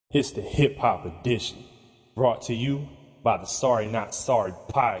It's the Hip Hop Edition, brought to you by the Sorry Not Sorry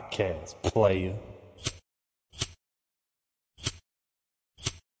podcast, player.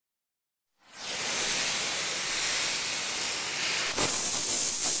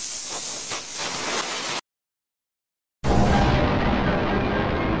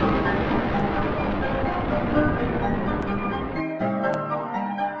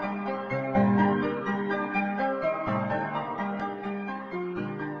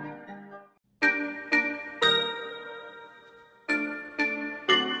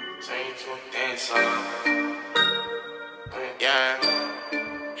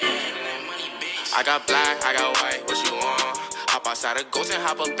 I got black, I got white, what you want? Hop outside a ghost and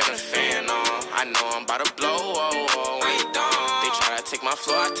hop up in a fan on. I know I'm about to blow, ain't done. They try to take my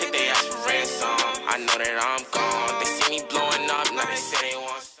floor, I take their ass for ransom. I know that I'm gone, they see me blowing up, now they say they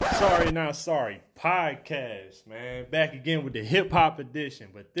want. Sorry Not Sorry podcast, man. Back again with the Hip Hop Edition,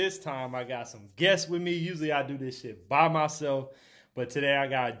 but this time I got some guests with me. Usually I do this shit by myself, but today I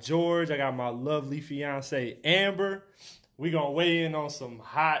got George, I got my lovely fiance Amber. We gonna weigh in on some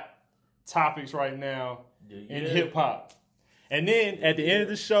hot topics right now in hip hop. And then at the end of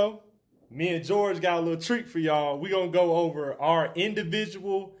the show, me and George got a little treat for y'all. We're going to go over our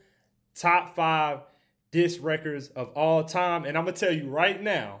individual top 5 diss records of all time. And I'm going to tell you right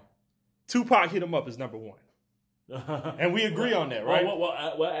now, Tupac Hit 'Em Up is number 1. And we agree on that, right?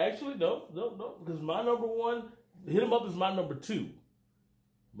 Well, actually, no, because my number 1, Hit 'Em Up is my number 2.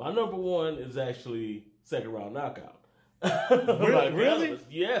 My number 1 is actually Second Round Knockout. Really?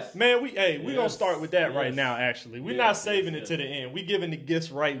 Yes. Man, we gonna start with that right now, actually. We're not saving it to the end. We giving the gifts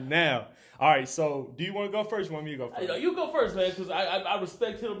right now. All right, so do you want to go first or want me to go first? You go first, man, because I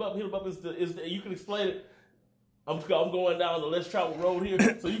respect Hit 'Em Up. Hit 'Em Up is the you can explain it. I'm going down the less traveled road here,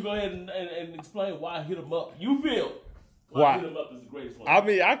 so you go ahead and explain why Hit 'Em Up. You feel why Hit 'Em Up is the greatest one. I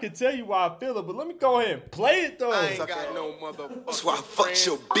mean, I can tell you why I feel it, but let me go ahead and play it, though. I ain't got no motherfucker. That's why I fucked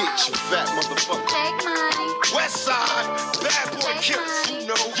your bitch, you fat motherfucker. Take money. West Side, bad boy killers. You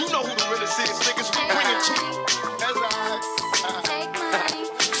know who the realest is, niggas. We bring it to you. That's alright. Take money.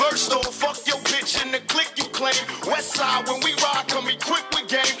 First off, fuck your bitch in the clique you claim. West Side, when we ride, come equipped with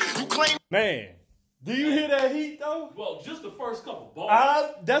game. You claim. Man, do you hear that heat, though? Well, just the first couple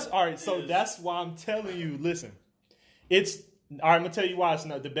bars. That's all right. So that's why I'm telling you. Listen, it's all right. I'm gonna tell you why it's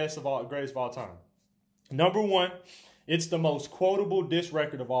not the best of all, greatest of all time. Number 1, it's the most quotable diss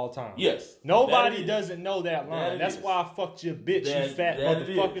record of all time. Yes. Nobody doesn't know that line. That's why I fucked your bitch, you fat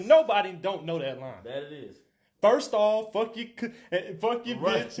motherfucker. Nobody don't know that line. That it is. First off, fuck your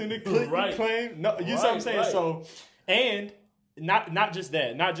bitch in the click you claim. No, you see what I'm saying? Right. So, and not just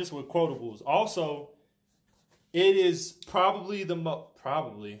that, not just with quotables. Also, it is probably it's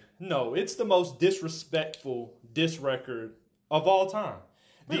the most disrespectful diss record of all time.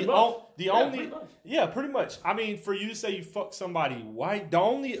 Pretty much. I mean, for you to say you fuck somebody white, the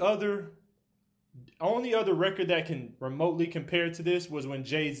only other record that can remotely compare to this was when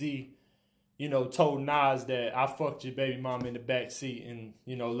Jay-Z, told Nas that I fucked your baby mama in the back seat and,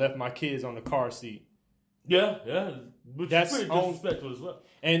 left my kids on the car seat. Yeah. But that's pretty disrespectful as well.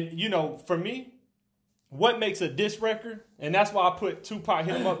 And, for me, what makes a diss record, and that's why I put Tupac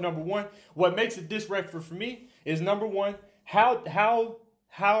Hit 'Em Up number 1, what makes a diss record for me is number 1, how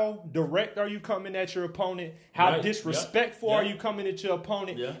direct are you coming at your opponent? How disrespectful are you coming at your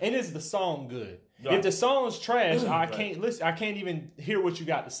opponent? Yeah. And is the song good? Right. If the song's trash, I can't listen. I can't even hear what you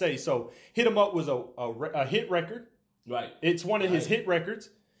got to say. So Hit 'Em Up was a hit record. Right. It's one of his hit records.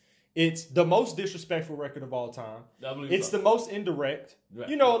 It's the most disrespectful record of all time. It's the most indirect. Right.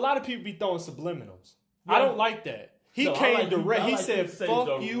 A lot of people be throwing subliminals. Yeah. I don't like that. He came direct. He said,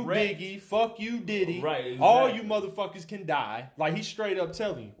 fuck you, Biggie. Fuck you, Diddy. Right, exactly. All you motherfuckers can die. Like, he straight up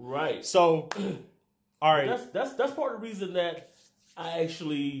telling you. Right. So, all right. That's part of the reason that I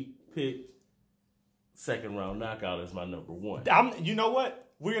actually picked Second Round Knockout as my number 1. You know what?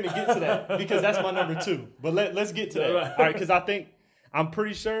 We're going to get to that because that's my number 2. But let's get to that. Right. All right, because I'm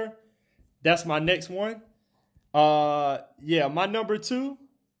pretty sure that's my next one. My number 2.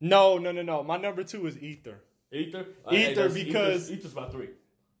 No. My number 2 is Ether. Ether because Ether's my 3.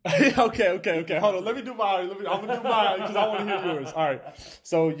 Okay. Hold on. Let me do mine. I'm gonna do mine because I want to hear yours. All right.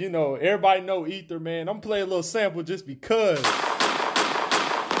 So everybody know Ether, man. I'm playing a little sample just because.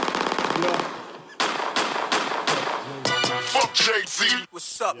 Fuck Jay-Z.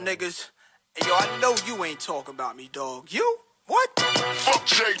 What's up, niggas? Hey, yo, I know you ain't talking about me, dog. You? What? Fuck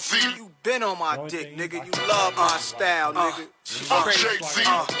Jay-Z. You been on my dick, nigga. You love my style, nigga. Fuck Jay-Z.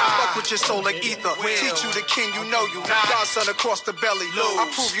 Fuck with your soul like ether. Teach you the king, you know you. Godson across the belly. I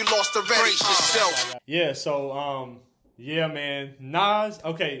prove you lost the race yourself. Yeah, so Yeah, man. Nas,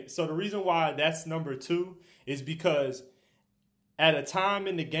 okay, so the reason why that's number 2 is because at a time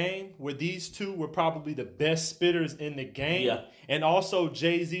in the game where these two were probably the best spitters in the game, and also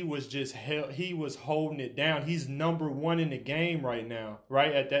Jay-Z was just he was holding it down. He's number 1 in the game right now,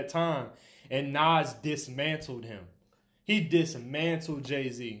 right at that time, and Nas dismantled him. He dismantled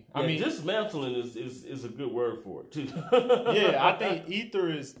Jay-Z. I mean, dismantling is a good word for it too. Yeah, I think Ether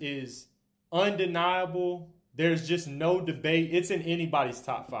is undeniable. There's just no debate. It's in anybody's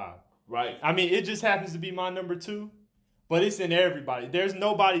top 5. Right. I mean, it just happens to be my number 2, but it's in everybody. There's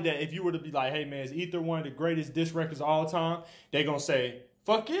nobody that if you were to be like, hey, man, is Ether one of the greatest diss records of all time? They're going to say,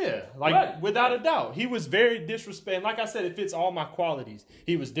 fuck yeah. Like, without a doubt. He was very disrespectful. Like I said, it fits all my qualities.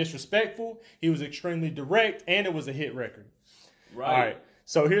 He was disrespectful. He was extremely direct, and it was a hit record. Right. All right.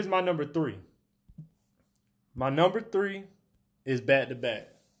 So here's my number 3. My number 3 is Back to Back.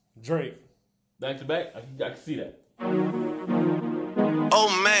 Drake. Back to Back? I can see that. Oh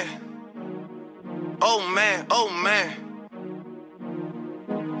man. Oh man. Oh man.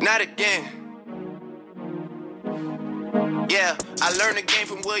 Not again. Yeah, I learned the game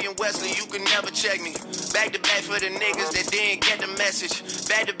from William Wesley. You can never check me. Back to back for the niggas that didn't get the message.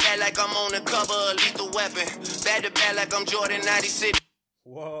 Back to back like I'm on the cover of Lethal Weapon. Back to back like I'm Jordan 96.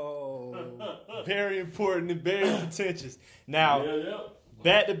 Whoa. Very important and very contentious. Now,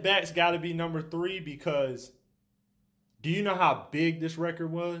 Back to Back's got to be number 3 because do you know how big this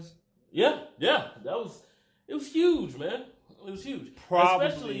record was? Yeah. It was huge, man. It was huge. Probably.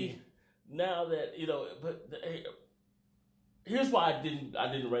 Especially now that, but here's why I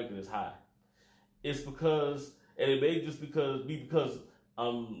didn't rank it as high. It's because, and it may just because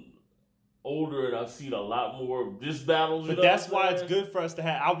I'm older and I've seen a lot more diss battles. But that's why it's good for us to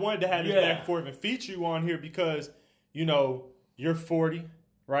have. I wanted to have this back and forth and feature you on here because, you're 40,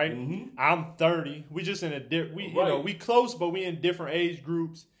 right? Mm-hmm. I'm 30. We just in a we close, but we in different age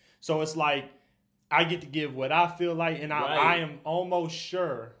groups. So it's like I get to give what I feel like, and I am almost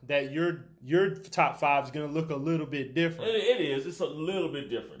sure that your top 5 is gonna look a little bit different. It is. It's a little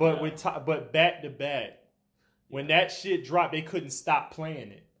bit different. But but Back to Back, when that shit dropped, they couldn't stop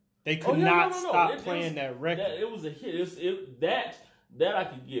playing it. They could not stop playing that record. It was a hit. That I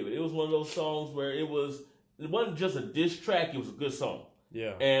could give it. It was one of those songs where it wasn't just a diss track. It was a good song.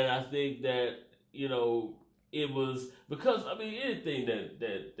 Yeah. And I think that it was because anything that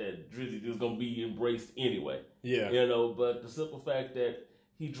Drizzy did was gonna be embraced anyway. Yeah. But the simple fact that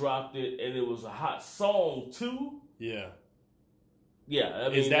he dropped it and it was a hot song too. Yeah. Yeah.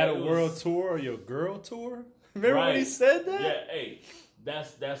 Is that a world tour or your girl tour? Remember when he said that? Yeah. Hey,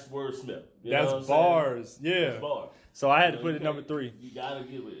 that's wordsmith. That's bars. Yeah. That's bars. So I had to put it number 3. You gotta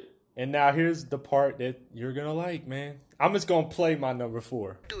give it. And now here's the part that you're gonna like, man. I'm just gonna play my number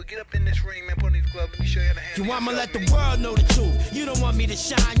 4. Dude, get up in this ring, man. Put on these gloves. Let me show you how to handle. You want me to let the world know the truth. You don't want me to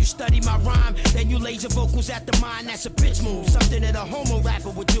shine. You study my rhyme, then you laser vocals at the mind. That's a bitch move, something that a homo rapper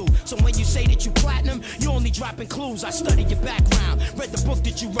would do. So when you say that you platinum, you only dropping clues. I study your background, read the book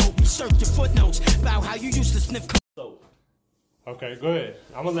that you wrote, researched your footnotes about how you used to sniff. Okay, go ahead.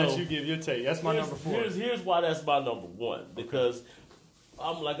 I'm gonna let you give your take. That's my number 4. Here's why that's my number 1 because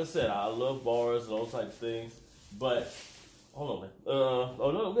like I said, I love bars and all types of things. But hold on, man.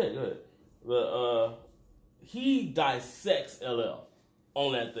 Go ahead. But he dissects LL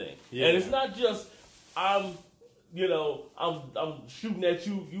on that thing, and it's not just I'm shooting at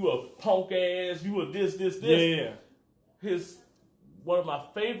you. You a punk ass. You a this. Yeah. One of my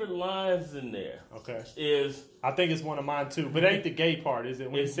favorite lines in there. Is I think it's one of mine too, but it ain't the gay part, is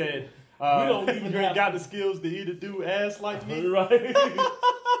it? When he said. We don't even got the skills to either do ass like me. Right.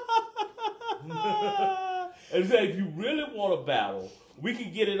 And say, if you really want to battle, we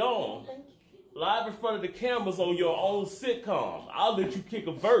can get it on. Live in front of the cameras on your own sitcom. I'll let you kick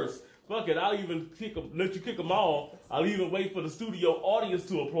a verse. Fuck it, I'll even let you kick them all. I'll even wait for the studio audience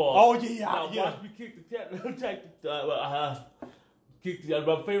to applaud. Oh, yeah. Now watch me kick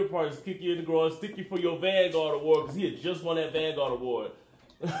my favorite part is kick you in the groin, stick you for your Vanguard Award, because he had just won that Vanguard Award.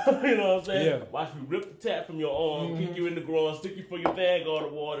 You know what I'm saying? Yeah. Watch me rip the tap from your arm, kick you in the groin, stick you for your Vanguard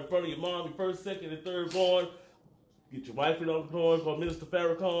Award in front of your mom, your first, second, and third born. Get your wife in on the horn called Minister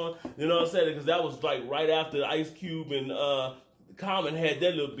Farrakhan. You know what I'm saying? Because that was like right after Ice Cube and Common had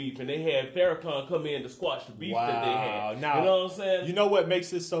their little beef, and they had Farrakhan come in to squash the beef that they had. Now, you know what I'm saying? You know what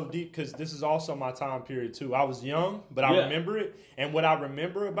makes this so deep? Because this is also my time period too. I was young, but I remember it. And what I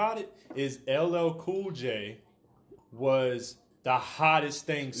remember about it is LL Cool J was the hottest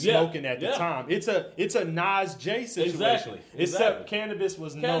thing smoking at the time. It's a Nas J situation. Except Cannabis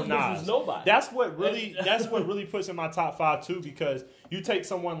was no Nas. Was nobody. That's what really puts in my top 5 too, because you take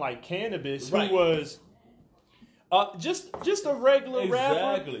someone like Cannabis who was Just a regular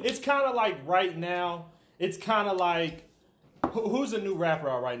rapper. Exactly. It's kind of like right now. It's kind of like who's a new rapper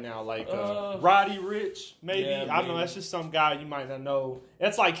out right now? Like Roddy Ricch, maybe. Yeah, I don't know. That's just some guy you might not know.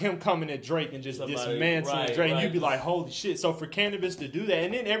 That's like him coming at Drake and just Somebody- dismantling right, Drake. right. You'd be like, holy shit. So for Cannabis to do that,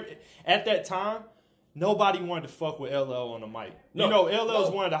 and then at that time, nobody wanted to fuck with LL on the mic. No, you know, LL is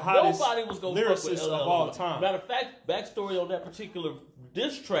one of the hottest nobody was gonna fuck with lyricists LL of all time. Matter of fact, backstory on that particular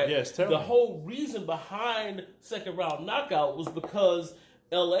diss track. Yes, tell the me. whole reason behind Second Round Knockout was because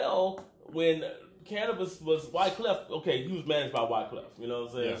LL, when Cannabis was Wyclef, okay, he was managed by Wyclef. You know what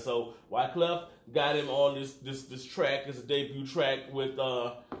I'm saying? Yeah. So Wyclef got him on this track as a debut track with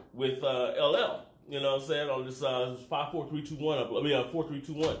LL. You know what I'm saying? On this 5 4 3 2 1. I mean 4 3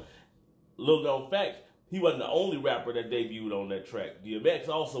 2 1. Little known fact, he wasn't the only rapper that debuted on that track. DMX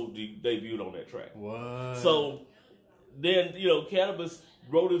also debuted on that track. What? So then, you know, Cannabis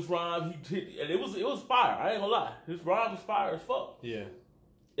wrote his rhyme. And it was fire. I ain't gonna lie. His rhyme was fire as fuck. Yeah.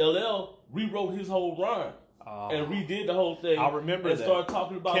 LL rewrote his whole rhyme and redid the whole thing. I remember and that. started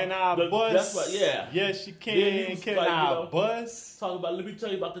talking about Can I bust? That's right. Yeah. Yes, you can. Then he was Can like, I you know, bust? Talking about, let me tell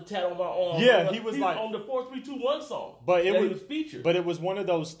you about the tat on my arm. Yeah, he was like- on the 4 3 2 1 song. But it that was, he was featured. But it was one of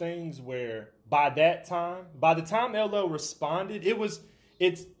those things where by the time LL responded,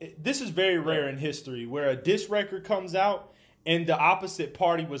 this is very rare in history where a diss record comes out and the opposite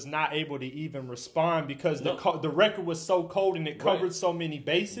party was not able to even respond because the record was so cold and it covered so many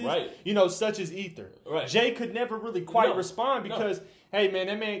bases. Right. You know, such as Ether. Right. Jay could never really quite respond because, hey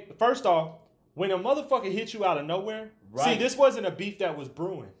man, first off, when a motherfucker hits you out of nowhere, see, this wasn't a beef that was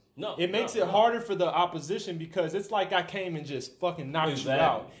brewing. No, it makes it harder for the opposition because it's like I came and just fucking knocked you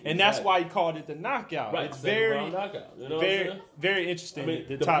out, and that's why he called it the knockout. Right, It's second very, round knockout. You know what I'm very, saying? very interesting. I mean,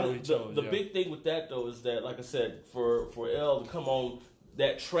 the title he chose. The big thing with that though is that, like I said, for L to come on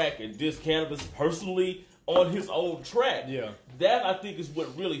that track and diss Cannabis personally on his own track, that I think is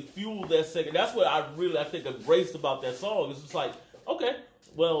what really fueled that second. That's what I think embraced about that song. It's just like, okay,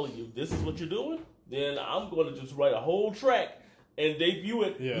 well, if this is what you're doing, then I'm going to just write a whole track and debut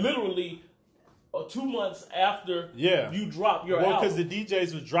it literally 2 months after you drop your album. Because the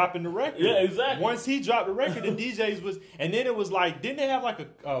DJs was dropping the record. Yeah, exactly. Once he dropped the record, the DJs was, and then it was like, didn't they have like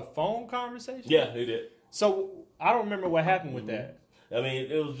a phone conversation? Yeah, they did. So I don't remember what happened with that. I mean,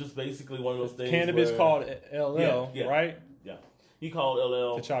 it was just basically one of those things. Cannabis where, called LL, right? Yeah. He called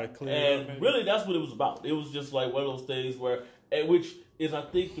LL. To try to clear and it up, maybe? really, that's what it was about. It was just like one of those things where, which is, I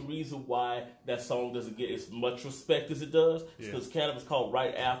think, the reason why that song doesn't get as much respect as it does. Because Cannabis called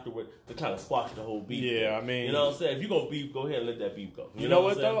right afterward to kind of squash the whole beef. Yeah, I mean, you know what I'm saying? If you're going to beef, go ahead and let that beef go. You know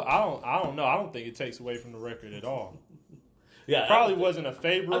what though? I don't know. I don't think it takes away from the record at all. Yeah, probably wasn't a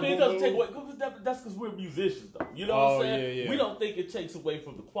favorable. I mean, it doesn't take away. That's because we're musicians, though. You know what I'm saying? Yeah. We don't think it takes away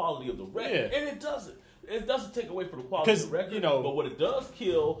from the quality of the record, and it doesn't. It doesn't take away from the quality of the record. You know, but what it does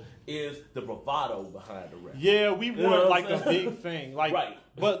kill is the bravado behind the record. Yeah, we want like a big thing, like. Right.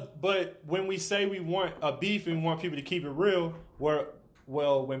 But when we say we want a beef and we want people to keep it real,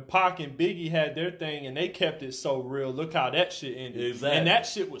 when Pac and Biggie had their thing and they kept it so real, look how that shit ended. Exactly. And that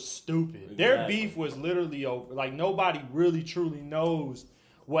shit was stupid. Their beef was literally over. Like, nobody really truly knows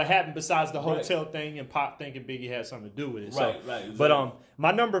what happened besides the hotel thing and Pac thinking Biggie had something to do with it. Right, exactly. But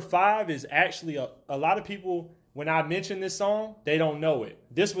my number 5 is actually a lot of people, when I mention this song, they don't know it.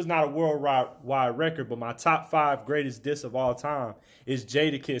 This was not a worldwide record, but my top 5 greatest diss of all time is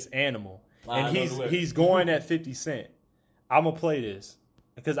Jadakiss Animal. And he's going at 50 Cent. I'm going to play this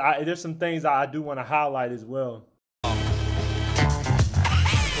because there's some things I do want to highlight as well.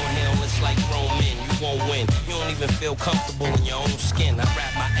 Like grown men, you won't win. You don't even feel comfortable in your own skin. I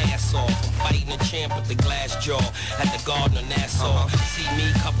rap my ass off. I'm fighting a champ with the glass jaw at the Garden of Nassau. See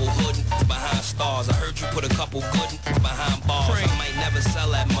me, couple hood behind stars. I heard you put a couple good behind bars. I might never sell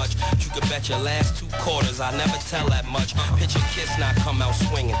that much, but you could bet your last 2 quarters I never tell that much. Picture Kiss not come out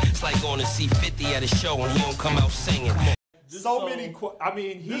swinging. It's like going to see 50 at a show and he don't come out singing. This is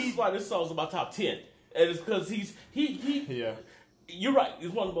why this song's in my top 10, and it's because he. You're right.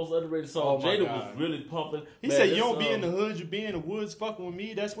 It's one of the most underrated songs. Jada was really pumping. He said, "You don't be in the hood, you be in the woods fucking with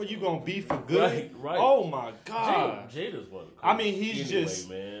me. That's where you gonna be for good." Right. Oh my God. Jada's one. I mean, he's just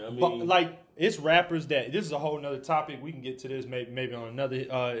man. I mean, but, like, it's rappers that this is a whole nother topic. We can get to this maybe on another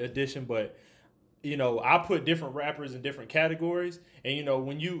edition, but you know, I put different rappers in different categories, and you know,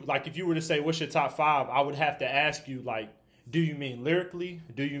 when you like, if you were to say what's your top 5, I would have to ask you like, do you mean lyrically?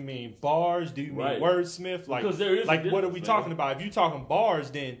 Do you mean bars? Do you mean wordsmith? Like, because there is what are we talking about? If you're talking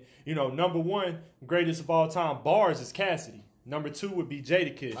bars, then, you know, number 1, greatest of all time, bars is Cassidy. Number 2 would be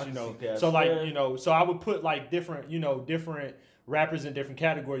Jadakiss, you know. So, like, you know, so I would put, like, different rappers in different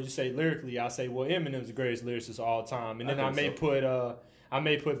categories. You say lyrically, I say, well, Eminem's the greatest lyricist of all time, and then I may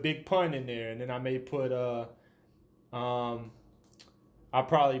put Big Pun in there, and then I may put I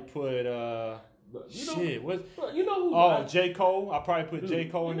probably put J. Cole. I probably put J.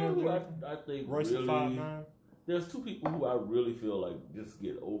 Cole in there. I think Royce the really, 5'9". There's two people who I really feel like just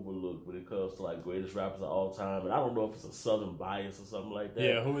get overlooked when it comes to like greatest rappers of all time, and I don't know if it's a Southern bias or something like that.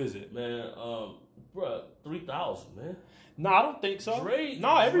 Yeah, who is it, man? Bruh, 3,000, man. No, I don't think so. Drake, even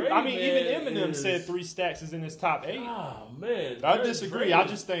man, Eminem said 3 Stacks is in his top 8. Ah, man. I disagree. I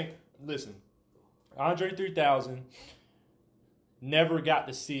just think, listen, Andre 3000 never got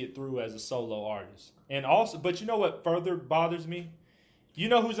to see it through as a solo artist, and also, but you know what further bothers me? You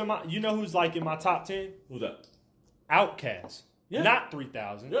know who's like in my top 10? Who's that? Outkast. Yeah. Not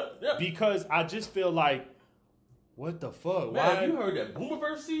 3000. Yeah. Because I just feel like, what the fuck? Man, you heard that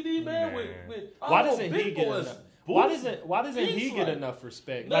Boomerverse CD, man? Why doesn't he get enough? Why doesn't he get enough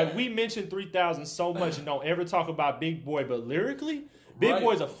respect? Man. Like, we mentioned 3000 so much and don't ever talk about Big Boy, but lyrically, Big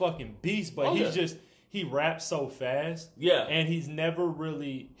Boy's a fucking beast, but he raps so fast. Yeah. And he's never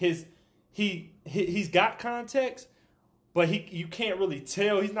really he's got context, but you can't really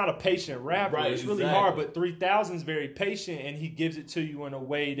tell. He's not a patient rapper. Right, it's really hard, but 3000 is very patient, and he gives it to you in a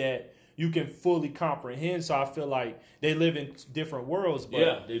way that you can fully comprehend. So I feel like they live in different worlds. But,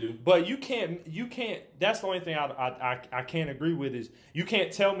 yeah, they do. But you can't. That's the only thing I can't agree with is you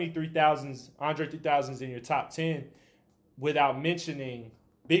can't tell me Andre 3000's in your top 10 without mentioning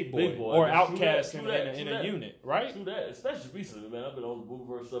Big Boy or Outkast in a unit, right? True that, especially recently, man. I've been on the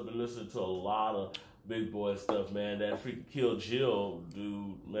Boomerverse. I've been listening to a lot of Big Boy stuff, man. That freaking Kill Jill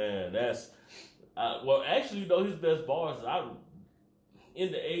dude, man. That's actually, his best bars.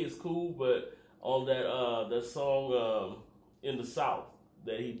 In the A is cool, but on that song In the South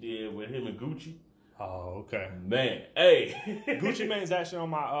that he did with him and Gucci. Oh, okay. Man, hey, Gucci Mane's actually on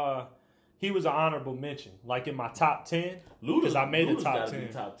my. He was an honorable mention, like in my top 10. Luda's I made Luda's the top gotta 10.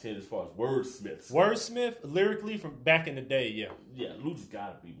 Be top 10 as far as wordsmiths. Wordsmith, lyrically from back in the day, yeah. Yeah, Luda's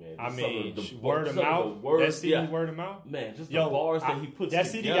gotta be, man. I mean, word of mouth. That CD, word of mouth. Man, just the bars that he puts that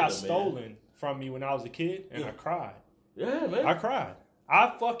together. That CD got stolen from me when I was a kid, and I cried. Yeah, man. I cried.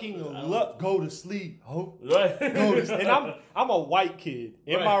 I fucking love go to sleep, ho. Right. Go to sleep. And I'm a white kid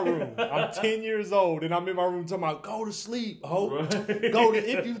in my room. I'm 10 years old, and I'm in my room talking about go to sleep, ho. Right.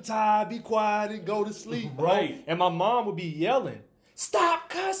 If you tired, be quiet and go to sleep, right? Ho. And my mom would be yelling, "Stop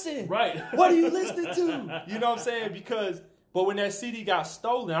cussing!" Right. What are you listening to? You know what I'm saying? But when that CD got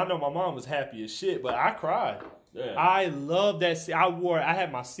stolen, I know my mom was happy as shit, but I cried. Yeah. I love that. I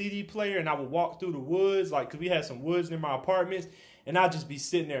had my CD player, and I would walk through the woods, because we had some woods near my apartments. And I'd just be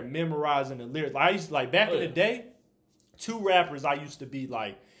sitting there memorizing the lyrics. Like, I used to, back in the day, 2 rappers I used to be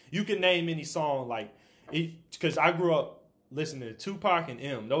like, you can name any song, because I grew up listening to Tupac and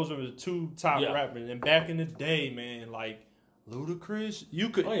M. Those were the 2 top rappers. And back in the day, man, Ludacris, you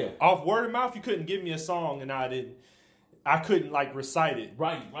could, off word of mouth, you couldn't give me a song and I couldn't recite it.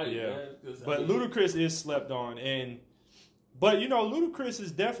 Right, yeah. Man. But Ludacris is slept on. But Ludacris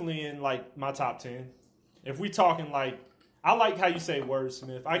is definitely in my top 10. If we talking I like how you say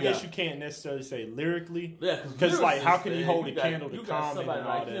wordsmith. I guess you can't necessarily say lyrically. Yeah, because how can he hold a candle to Common and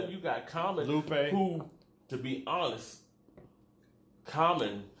all that? Him, you got Common, Lupe, who, to be honest,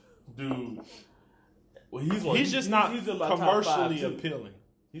 Common, dude. Well, he's just not commercially appealing.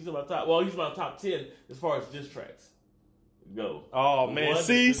 He's in my top. Well, he's in my top 10 as far as diss tracks go. Oh man,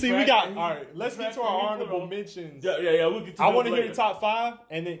 see, we got all right. Let's get to our honorable mentions. Yeah. We'll get to. I want to hear your top 5,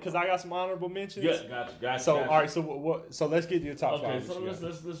 and then because I got some honorable mentions. Yeah, gotcha. So all right, so what? So let's get to your top 5. Okay, so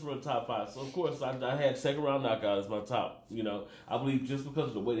let's run top 5. So of course I had Second Round Knockout as my top. I believe just because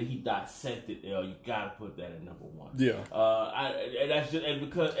of the way that he dissected L, you gotta put that at number 1. Yeah. And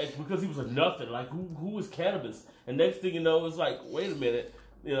because he was a nothing. Who is Cannabis? And next thing you know, it's wait a minute.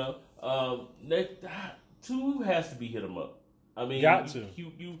 Next 2 has to be Hit 'Em Up. I mean,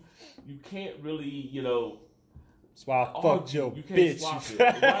 you can't really, That's why I fucked your bitch. Right,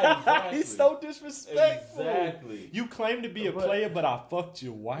 exactly. He's so disrespectful. Exactly. You claim to be a player, but I fucked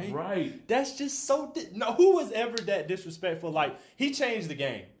your wife. Right. That's just so. No, who was ever that disrespectful? He changed the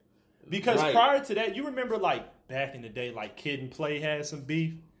game. Because prior to that, you remember back in the day, Kid and Play had some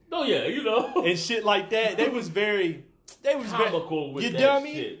beef. Oh yeah, and shit like that. They was very. They was comical with you that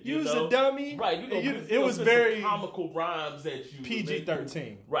dummy. Shit, you was a dummy. Right. It was very comical rhymes that you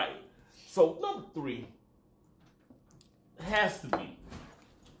PG-13. Right. So number 3 has to be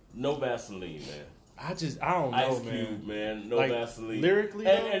No Vaseline, man. I don't know, Ice man. Cube, man. No Vaseline. Lyrically,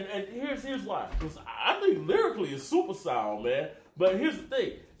 and here's why. Because I think lyrically is super sound, man. But here's the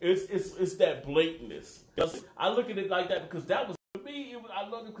thing. It's that blatantness. I look at it like that because that was For me, I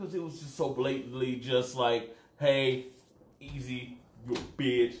loved it because it was just so blatantly just like, hey, Easy, you a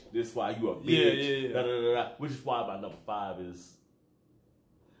bitch. This is why you a bitch. Yeah. Da, da, da, da. Which is why my number 5 is.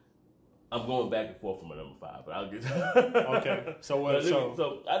 I'm going back and forth from my number 5, but I'll get. Okay. So what?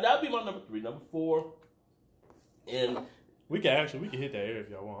 So that'd be my number 3. Number 4, and we can hit that area if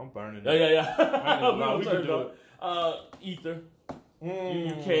y'all want. I'm burning. Yeah. We can do it. Ether.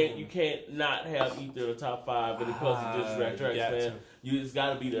 You can't not have Ether in the top 5 when it comes to diss tracks, man. It's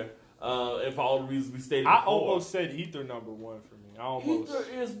got to be there. And for all the reasons we stated before. I almost said Ether number 1 for me. Ether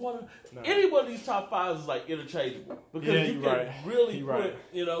is one of any one of these top 5s is like interchangeable because you can really put.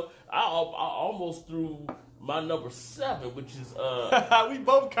 You know, I almost threw my number 7, which is we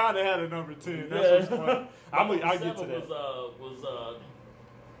both kind of had a number 10. That's what's funny. I'll get to that. Was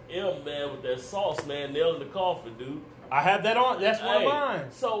M, man, with that sauce, man, nailing the coffin, dude. I had that on. That's one of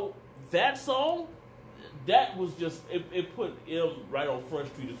mine. So that song, that was just it put M right on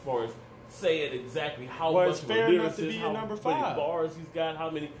Front Street as far as saying exactly how much it's fair enough to be your number 5. How many bars he's got, how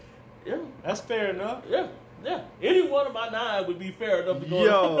many. Yeah, that's fair enough. Yeah. Any one of my 9 would be fair enough to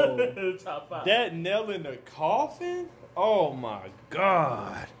go in the top 5. That nail in the coffin. Oh my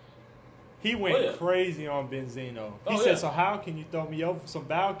God. He went crazy on Benzino. He said, so how can you throw me over some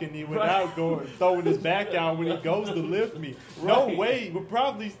balcony without throwing his back out when he goes to lift me? No way.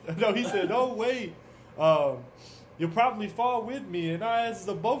 He said, no way. You'll probably fall with me, and our asses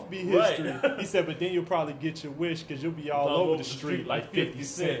will both be history. Right. He said, but then you'll probably get your wish because you'll be all over the street like 50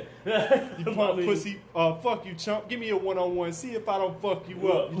 Cent. You punk pussy. Fuck you, chump. Give me a one-on-one. See if I don't fuck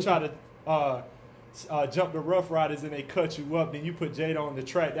you up. You try to jump the Rough Riders and they cut you up, then you put Jada on the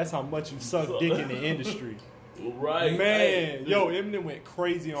track. That's how much you suck dick in the industry. Right. Man. Yo, Eminem went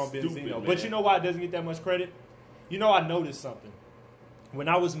crazy on Benzino. But you know why it doesn't get that much credit? You know, I noticed something. When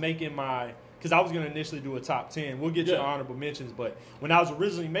I was making because I was going to initially do a top 10. We'll get to the honorable mentions. But when I was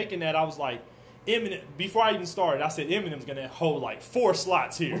originally making that, I was like, Eminem, before I even started, I said Eminem's going to hold like 4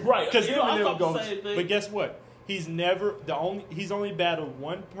 slots here. Right. Because Eminem goes. But guess what? He's only battled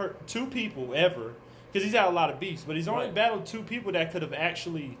 2 people ever, because he's had a lot of beefs, but he's only battled 2 people that could have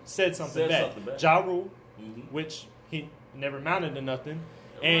actually said something back. Ja Rule, which he never mounted to nothing,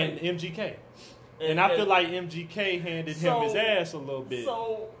 and MGK. And I feel like MGK handed him his ass a little bit.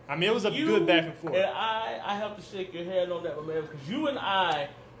 So I mean, it was a good back and forth. And I have to shake your hand on that, my man, because you and I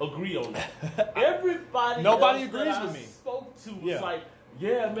agree on that. Nobody agrees with me. Spoke to was like,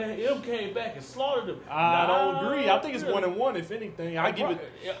 yeah, man, M came back and slaughtered him. I don't agree. I think it's 1-1, if anything. I give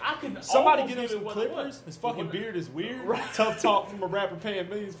it. Somebody give him some clippers. His fucking beard is weird. Right. Tough talk from a rapper paying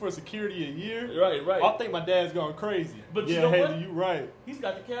millions for security a year. Right. I think my dad's going crazy. But yeah, you know what? You right. He's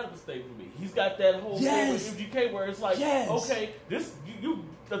got the cannabis thing for me. He's got that whole thing with MGK where it's like, okay, this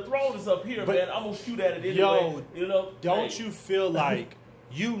the throne is up here, man. I'm gonna shoot at it anyway. Don't you feel like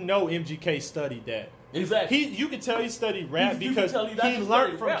MGK studied that? Exactly. You can tell he studied rap because he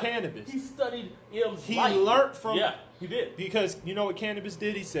learned from cannabis. He studied M's He life. learned from. Yeah, he did. Because you know what cannabis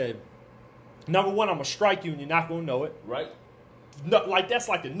did? He said, number 1, I'm gonna strike you and you're not gonna know it. Right. No, that's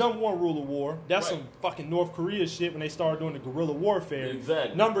like the number 1 rule of war. That's some fucking North Korea shit when they started doing the guerrilla warfare.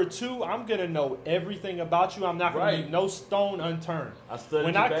 Exactly. Number 2, I'm gonna know everything about you. I'm not gonna leave no stone unturned. I studied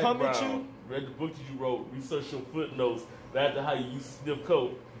when your I come at you, read the book that you wrote, researched your footnotes, back to how you used to sniff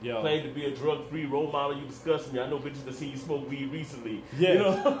coke. Claim to be a drug-free role model. You discussed me. I know bitches that seen you smoke weed recently. Yeah. You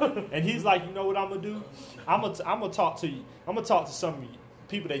know? And he's like, you know what I'm gonna do? I'm gonna talk to you. I'm gonna talk to some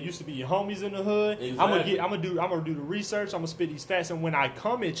people that used to be your homies in the hood. Exactly. I'm gonna do the research. I'm gonna spit these facts. And when I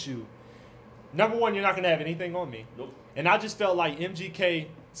come at you, number 1, you're not gonna have anything on me. Nope. And I just felt like MGK.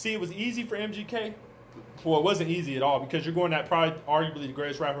 See, it was easy for MGK. Well, it wasn't easy at all because you're going at probably arguably the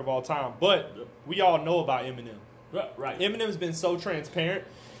greatest rapper of all time. But we all know about Eminem. Right. Eminem's been so transparent.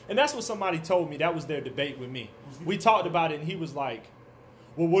 And that's what somebody told me. That was their debate with me. We talked about it, and he was like,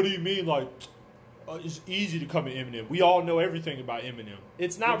 well, what do you mean? Like, it's easy to come at Eminem. We all know everything about Eminem.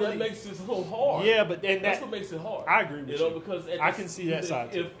 It's not really. That makes it so hard. Yeah, but that's what makes it hard. I agree with you. Because I can see that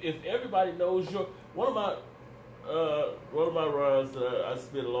side too. If everybody knows one of my runs that I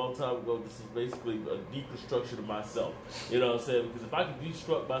spent a long time ago, this is basically a deconstruction of myself. You know what I'm saying? Because if I can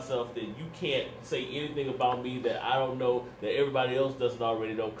deconstruct myself, then you can't say anything about me that I don't know, that everybody else doesn't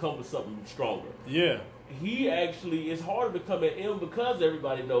already know. Come with something stronger. Yeah. He actually, it's harder to come at him because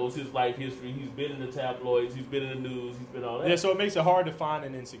everybody knows his life history. He's been in the tabloids, he's been in the news, he's been all that. Yeah, so it makes it hard to find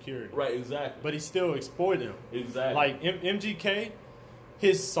an insecurity. Right, exactly. But he still exploited him. Exactly. Like MGK,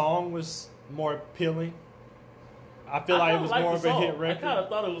 his song was more appealing. I feel like it was more of a hit record. I kind of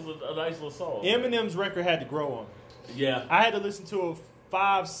thought it was a nice little song. Eminem's record had to grow on me. Yeah. I had to listen to it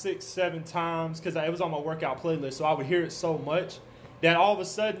 5, 6, 7 times because it was on my workout playlist, so I would hear it so much that all of a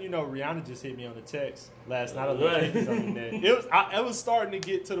sudden, Rihanna just hit me on the text last night. I was like, it was starting to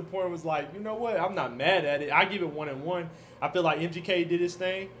get to the point where it was like, you know what? I'm not mad at it. I give it 1 and 1. I feel like MGK did his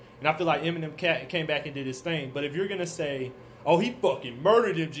thing, and I feel like Eminem came back and did his thing. But if you're gonna say, oh, he fucking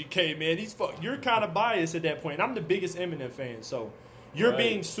murdered MGK, man, you're kind of biased at that point. And I'm the biggest Eminem fan, so you're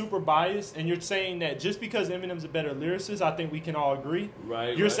being super biased, and you're saying that just because Eminem's a better lyricist, I think we can all agree.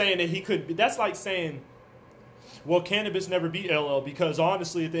 Right. You're saying that he could. That's like saying, well, Cannabis never beat LL because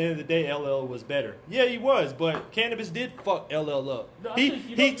honestly, at the end of the day, LL was better. Yeah, he was, but Cannabis did fuck LL up. No,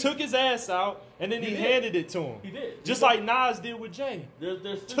 he took his ass out and then he handed it to him. He did. Just like Nas did with Jay. There's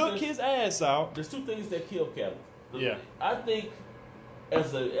his ass out. There's 2 things that kill Cannabis. Yeah. I think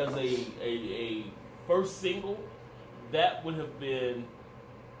as a first single, that would have been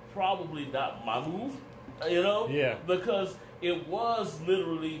probably not my move. Yeah. Because it was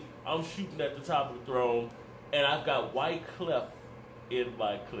literally, I'm shooting at the top of the throne, and I've got Wyclef in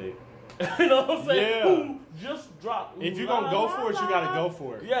my clique. You know what I'm saying? Yeah. Who just dropped. If you're going to go for it, you got to go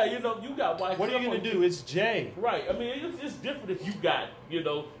for it. Yeah, you got Wyclef. What are you going to do? It's Jay. Right. I mean, it's different if you got,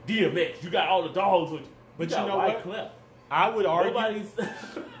 DMX. You got all the dogs with you. But you know what? Wyclef. I would argue. Nobody's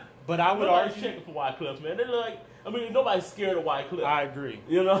checking for Wyclef, man. They're like, nobody's scared of Wyclef. I agree.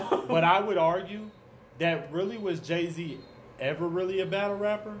 But I would argue that really was Jay-Z ever really a battle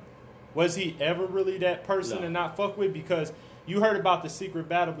rapper? Was he ever really that person to not fuck with? Because you heard about the secret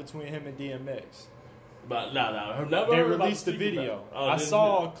battle between him and DMX. But no, I've never They heard released about the video. I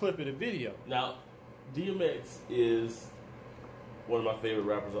saw a clip of the video. Now, DMX is one of my favorite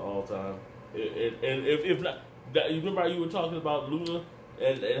rappers of all time. And if not, you remember how you were talking about Luna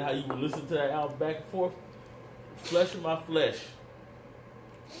and how you would listen to that album back and forth? Flesh of My Flesh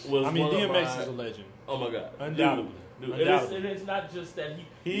was DMX is a legend. Oh my God. Undoubtedly. Dude. And it's not just that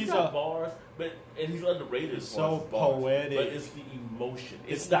he's got bars, and he's underrated. It's so poetic. But it's the emotion.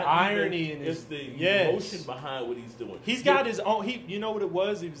 It's the irony in it's the emotion behind what he's doing. He's got his own. You know what it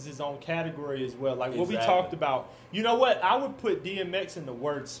was? It was his own category as well. Like what we talked about. You know what? I would put DMX in the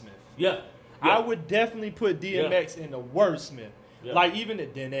wordsmith. Yeah. I would definitely put DMX in the wordsmith. Yeah. Like even the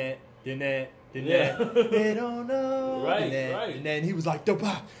then that. They don't know. Right. And then he was like,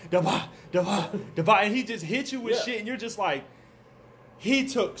 da-ba, and he just hit you with shit, and you're just like, you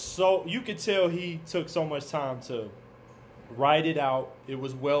could tell he took so much time to write it out. It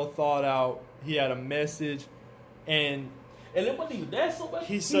was well thought out. He had a message, and it wasn't even that so much.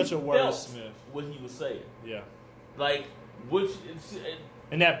 He's such a wordsmith. What he was saying. Yeah. Like,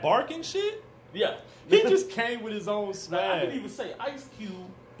 and that barking shit? Yeah. He just came with his own swag. Now, I could even say Ice Cube,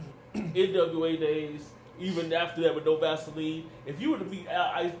 NWA days, even after that with No Vaseline. If you were to meet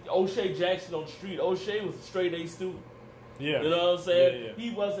O'Shea Jackson on the street, O'Shea was a straight A student. Yeah. You know what I'm saying? Yeah.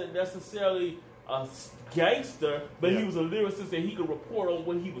 He wasn't necessarily a gangster, but he was a lyricist and he could report on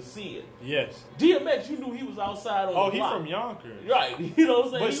what he was seeing. Yes. DMX, you knew he was outside on the block. Oh, he from Yonkers. Right. You know what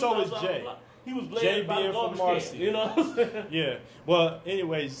I'm saying? But so is Jay. He was bladed by the garbage Marcy. You know what I'm saying? Yeah. Well,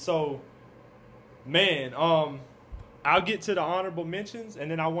 anyways, so, man, I'll get to the honorable mentions, and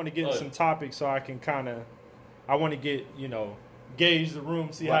then I want to get into some topics so I can I want to get, gauge the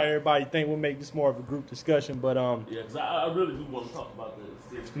room, see how everybody think. We'll make this more of a group discussion, but yeah, because I really do want to talk about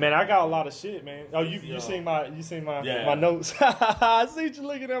this. Man, I got a lot of shit, man. Oh, you seen my notes? I see you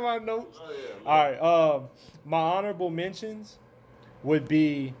looking at my notes. Oh, yeah. All right, my honorable mentions would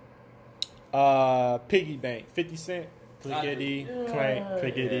be Piggy Bank, 50 Cent, clickety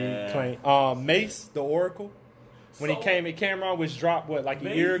clank. Mace, the Oracle. When he came at Cameron, which dropped, a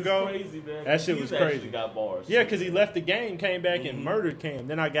year ago? Crazy, man. That shit was crazy. Got bars. Yeah, because he left the game, came back and murdered Cam.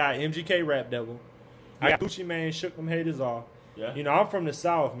 Then I got MGK Rap Devil. I got Gucci Mane, shook them haters off. Yeah. I'm from the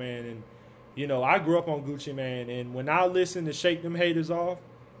South, man, and, I grew up on Gucci Mane. And when I listened to Shake Them Haters Off,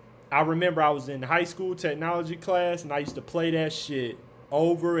 I remember I was in high school technology class, and I used to play that shit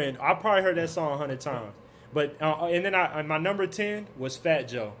over, and I probably heard that song 100 times. But and then my number 10 was Fat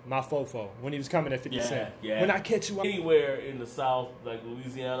Joe, my fofo, when he was coming at 50 Cent. Yeah. When I catch you anywhere in the South, like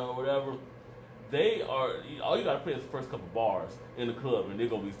Louisiana or whatever, they are all you gotta play is the first couple bars in the club, and they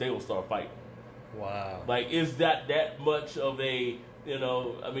gonna start fighting. Wow. Like, is that much of a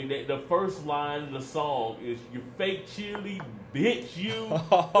the first line of the song is "You fake chili, bitch, you."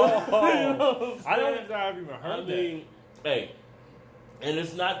 I don't think I've even heard that. Hey. And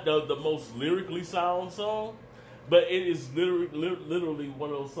it's not the most lyrically sound song, but it is literally one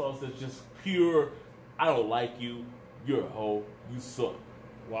of those songs that's just pure, I don't like you, you're a hoe, you suck.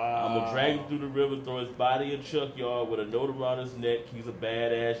 Wow. I'm going to drag him through the river, throw his body in Chuck Yard with a note around his neck, he's a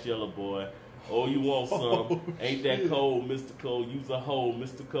badass yellow boy. Oh, you want some? Ain't that cold, Mr. Cole? Use a hoe,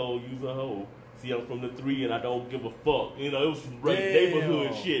 Mr. Cole. Use a hoe. See, I'm from the 3 and I don't give a fuck. You know, it was some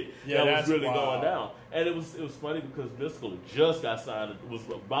neighborhood shit that was really going down. And it was funny because Mystical just got signed, was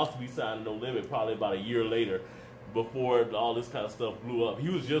about to be signed to No Limit probably about a year later before all this kind of stuff blew up. He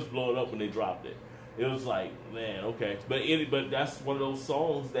was just blowing up when they dropped it. It was like, man, okay. But that's one of those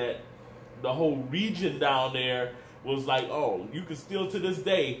songs that the whole region down there was like, oh, you can still to this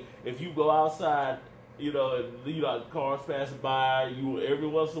day, if you go outside, you know, cars passing by, every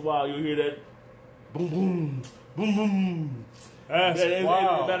once in a while you'll hear that boom, boom, boom, boom. That's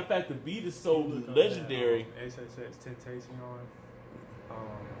wild. Matter of fact, the beat is so legendary. XXXTentacion.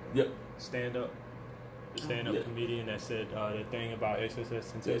 Yep. Stand up comedian that said the thing about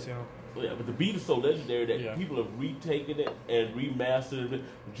XXXTentacion. Yeah, but the beat is so legendary that people have retaken it and remastered it.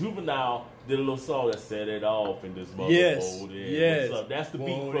 Juvenile did a little song that set it off in this motherfucker. Yes. What's up? That's the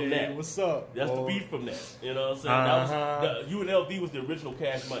beat from that. What's up? That's the beat from that. You know what I'm saying? That was, UNLV was the original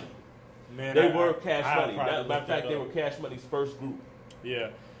Cash Money. Man, they were Cash Money. Matter of fact, they were Cash Money's first group. Yeah.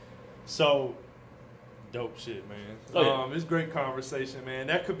 So, dope shit, man. Oh, yeah. It's great conversation, man.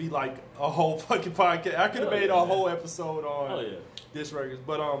 That could be like a whole fucking podcast. I could have made a whole episode on this record.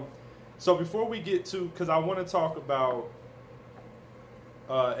 But so before we get to, because I want to talk about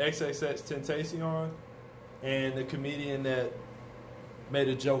XXXTentacion and the comedian that made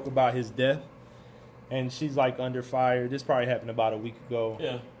a joke about his death, and she's like under fire. This probably happened about a week ago.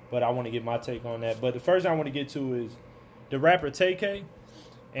 Yeah. But I want to get my take on that. But the first thing I want to get to is the rapper TK.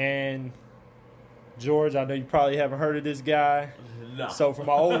 And George, I know you probably haven't heard of this guy. No. So for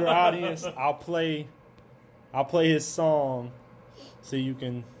my older audience, I'll play his song so you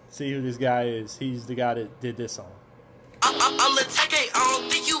can see who this guy is. He's the guy that did this song. I'm the TK, I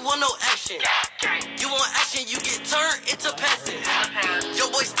don't think you want no action. You want action, you get turned into passive. Your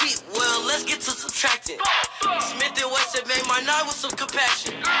boy's deep, well, let's get to subtracting. Smith and Wesson made my night with some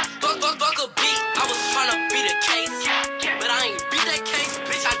compassion. Fuck a beat, I was trying to beat a case. But I ain't beat that case,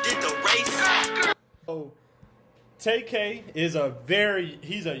 bitch, I did the race. So, TK is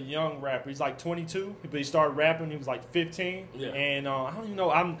he's a young rapper. He's like 22, but he started rapping when he was like 15. Yeah. And I don't even know,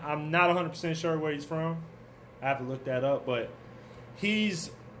 I'm not 100% sure where he's from. I have to look that up, but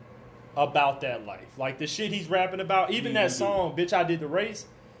he's about that life. Like the shit he's rapping about, even that song, Bitch I Did the Race.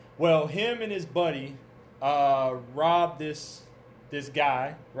 Well, him and his buddy robbed this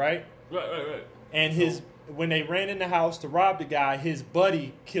guy, right? Right. And when they ran in the house to rob the guy, his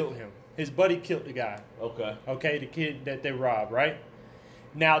buddy killed him. His buddy killed the guy. Okay, the kid that they robbed, right?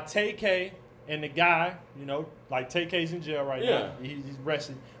 Now TK and the guy, you know, like TK's in jail right now. He's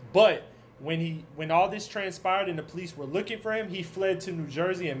arrested. But when all this transpired and the police were looking for him, he fled to New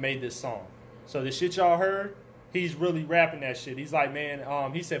Jersey and made this song. So the shit y'all heard, he's really rapping that shit. He's like, man,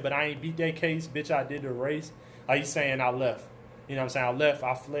 he said, but I ain't beat that case, bitch, I did the race. He's saying I left. You know what I'm saying? I left,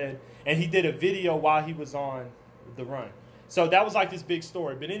 I fled. And he did a video while he was on the run. So that was like this big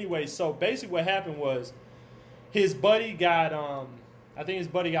story. But anyway, so basically what happened was his buddy got, I think his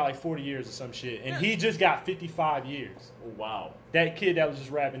buddy got like 40 years or some shit. And he just got 55 years. Oh, wow. That kid that was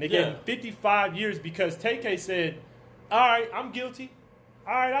just rapping. They gave him 55 years because TK said, all right, I'm guilty.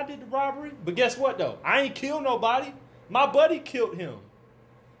 All right, I did the robbery. But guess what, though? I ain't killed nobody. My buddy killed him.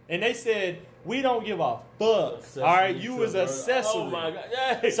 And they said, we don't give a fuck. Accessory, all right, you was accessory. Oh, my God.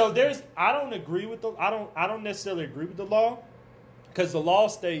 Yeah. So I don't agree with I don't necessarily agree with the law because the law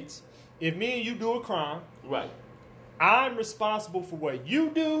states if me and you do a crime, right, I'm responsible for what you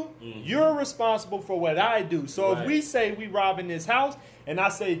do. Mm-hmm. You're responsible for what I do. So if we say we robbing this house and I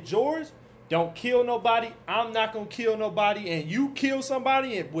say, George, don't kill nobody, I'm not going to kill nobody, and you kill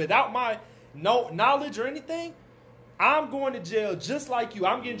somebody and without my knowledge or anything, I'm going to jail just like you.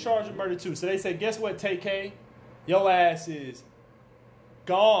 I'm getting charged with murder too. So they say, guess what, TK? Your ass is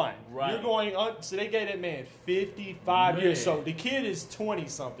gone. Right. You're going so they gave that man 55 years. So the kid is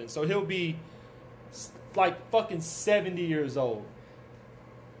 20-something. So he'll be like fucking 70 years old.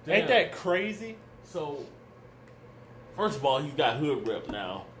 Damn. Ain't that crazy? So, first of all, he's got hood rep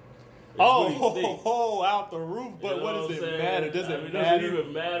now. Out the roof. But you know what does it saying? matter? Does it matter? Doesn't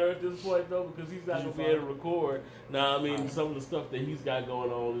even matter at this point, though, because he's not going to be able to record. Now, I mean, some of the stuff that he's got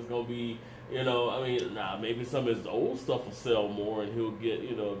going on is going to be, you know, I mean, maybe some of his old stuff will sell more and he'll get,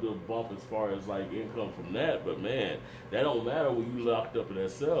 you know, do a bump as far as, like, income from that. But, man, that don't matter when you locked up in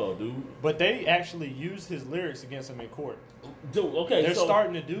that cell, dude. But they actually used his lyrics against him in court. Dude, okay, they're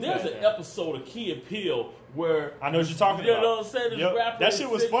starting to do that. There's an episode of Key and Peele where I know what you're talking about. You know what I'm saying? This rapper that shit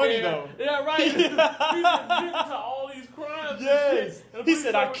was funny there. though. Yeah, right. He's getting to all these crimes. Yes. And He the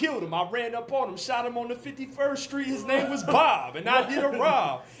said, police I killed him. I ran up on him, shot him on the 51st Street. His name was Bob, and I did a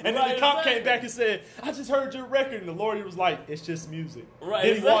rob. And then Right, the cop exactly. came back and said, I just heard your record. And the lawyer was like, it's just music. Right,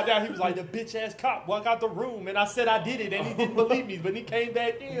 Then he walked exactly. out. He was like, the bitch-ass cop walked out the room, and I said I did it, and he didn't believe me. But he came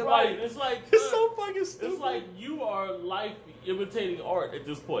back in. Right. Like, It's like it's so fucking stupid. It's like you are life imitating art at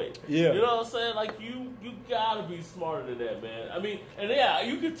this point. Yeah. You know what I'm saying? Like you gotta be smarter than that, man. I mean, and yeah,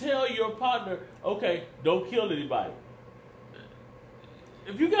 you can tell your partner, okay, don't kill anybody.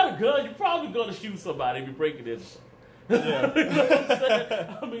 If you got a gun, you're probably gonna shoot somebody if you break it in. Yeah. You know what I'm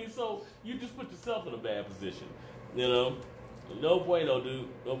saying? I mean, so you just put yourself in a bad position. You know? No bueno, dude.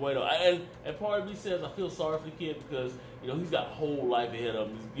 No bueno. And part of me says I feel sorry for the kid because, you know, he's got a whole life ahead of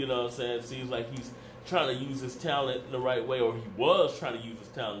him. You know what I'm saying? It seems like he's trying to use his talent in the right way, or he was trying to use his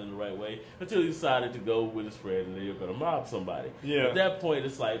talent in the right way until he decided to go with his friend and they're going to mob somebody. Yeah. At that point,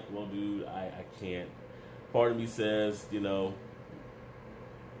 it's like, well, dude, I can't. Part of me says, you know,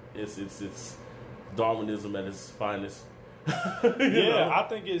 it's Darwinism at its finest. Yeah, I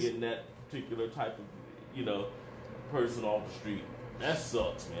think it's... Getting that particular type of, you know, person off the street. That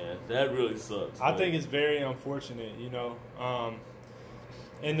sucks, man. That really sucks. I man. think it's very unfortunate, you know.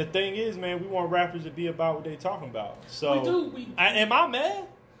 And the thing is, man, we want rappers to be about what they talking about. So, We do. Am I mad?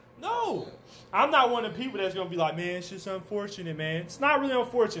 No. I'm not one of the people that's going to be like, man, it's just unfortunate, man. It's not really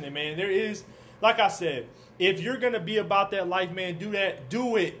unfortunate, man. There is, like I said, if you're going to be about that life, man, do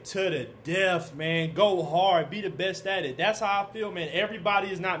it to the death, man. Go hard. Be the best at it. That's how I feel, man. Everybody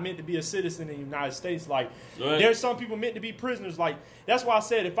is not meant to be a citizen in the United States. Like, Right. there's some people meant to be prisoners. Like, that's why I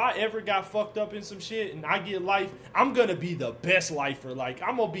said if I ever got fucked up in some shit and I get life, I'm going to be the best lifer. Like,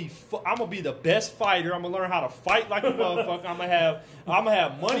 I'm going to be the best fighter. I'm going to learn how to fight like a motherfucker. I'm going to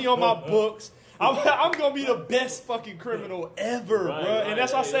have money on my books. I'm going to be the best fucking criminal ever, Right, bro. right, And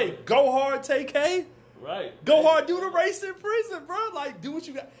that's why I say, right. go hard, take K. Right. Go hard, do the race in prison, bro. Like, do what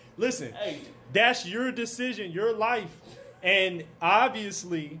you got. Listen, Hey. that's your decision, your life. And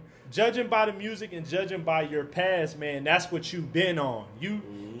obviously, judging by the music and judging by your past, man, that's what you've been on.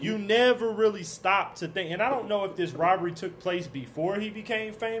 You never really stopped to think. And I don't know if this robbery took place before he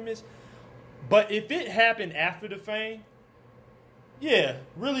became famous, but if it happened after the fame, yeah,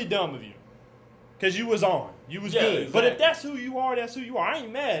 really dumb of you. Because you was on. You was Yeah, good. exactly. But if that's who you are, that's who you are. I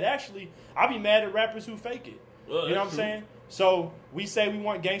ain't mad. Actually, I be mad at rappers who fake it. Well, you know what I'm that's saying? So we say we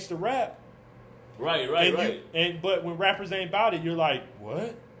want gangster rap. Right, But when rappers ain't about it, you're like,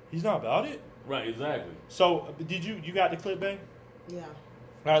 what? He's not about it? Right, exactly. So did you got the clip, babe? Yeah.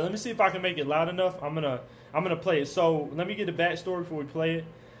 All right, let me see if I can make it loud enough. I'm gonna play it. So let me get the backstory before we play it.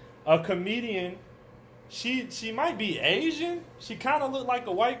 A comedian, she might be Asian. She kind of look like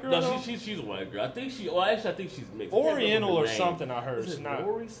a white girl. No, though. she's a white girl. I think she's mixed. I can't remember Oriental her or name. something. I heard. Is She's it not.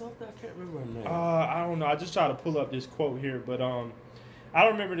 Lori something? I can't remember her name. I don't know. I just try to pull up this quote here, but I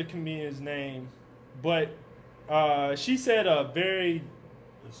don't remember the comedian's name. But she said a very,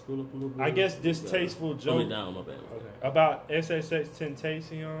 I guess, distasteful joke Down, my bad. okay, about XXX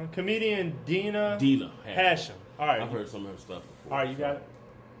Tentacion. Comedian Dina Hashem. All right. I've heard some of her stuff before. All right, you got it?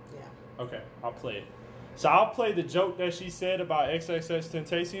 Yeah. Okay, I'll play it. So I'll play the joke that she said about XXX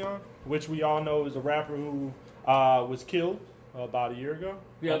Tentacion, which we all know is a rapper who was killed about a year ago.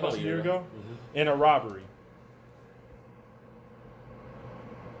 Yeah, almost about a year ago. Mm-hmm. In a robbery.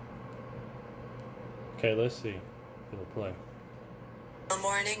 Okay, let's see. It'll play.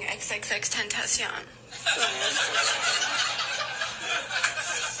 Morning, XXX Tentacion.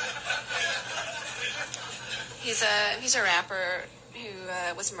 He's a rapper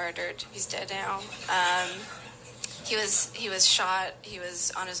who was murdered. He's dead now. He was shot. He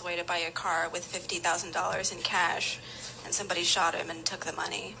was on his way to buy a car with $50,000 in cash, and somebody shot him and took the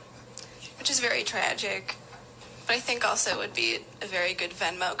money, which is very tragic. But I think also it would be a very good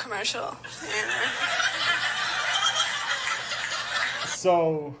Venmo commercial.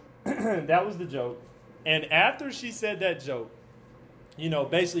 So that was the joke. And after she said that joke, you know,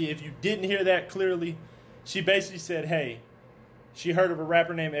 basically, if you didn't hear that clearly, she basically said, hey, she heard of a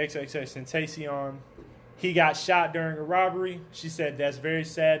rapper named XXXTentacion. He got shot during a robbery. She said that's very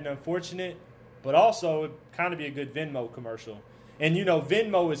sad and unfortunate, but also it kind of be a good Venmo commercial. And, you know,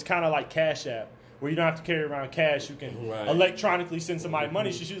 Venmo is kind of like Cash App, where you don't have to carry around cash. You can electronically send somebody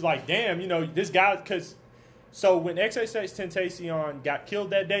money. She was like, damn, you know, this guy, because... So when XXXTentacion got killed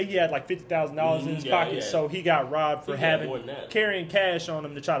that day, he had like $50,000 in his pocket. yeah. So he got robbed for He had more than carrying cash on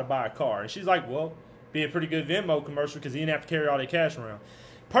him to try to buy a car. And she's like, well, be a pretty good Venmo commercial because he didn't have to carry all that cash around.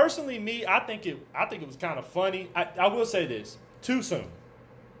 Personally, me, I think it was kind of funny. I will say this, too soon.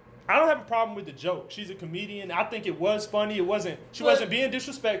 I don't have a problem with the joke. She's a comedian. I think it was funny. She wasn't being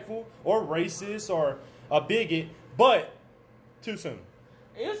disrespectful or racist or a bigot. But too soon.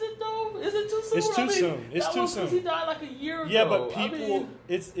 Is it though? Is it too soon? It's too soon. It's too soon. He died like a year ago. Yeah, but people,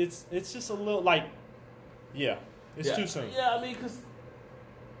 it's just a little like, it's too soon. Yeah, I mean, because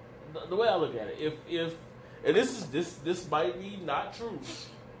the way I look at it, if and this might be not true,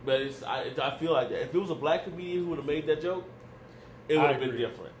 but I feel like that if it was a black comedian who would have made that joke, it would have been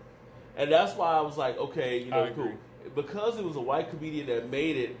different. And that's why I was like, okay, cool. Because it was a white comedian that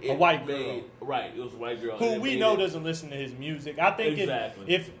made it. A white girl. Right, it was a white girl. Who we know doesn't listen to his music. I think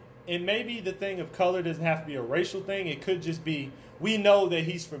and maybe the thing of color doesn't have to be a racial thing. It could just be, we know that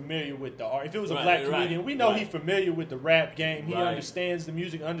he's familiar with the art. If it was a black comedian, we know he's familiar with the rap game. He understands the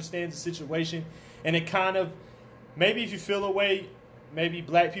music, understands the situation. And it kind of, maybe if you feel away, maybe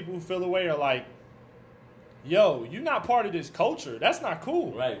black people who feel away are like, yo, you're not part of this culture. That's not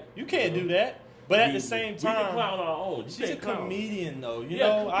cool. Right. You can't do that. But at the same time, we can clown our own. She's a comedian, though. You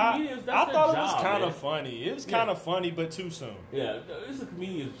know, I thought it was kind of funny. It was kind of funny, but too soon. Yeah, it's a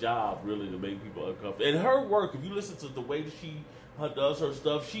comedian's job, really, to make people uncomfortable. And her work, if you listen to the way that she does her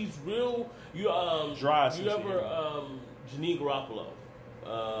stuff, she's real. Dry. You ever Janine Garoppolo?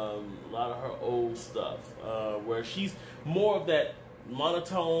 A lot of her old stuff, where she's more of that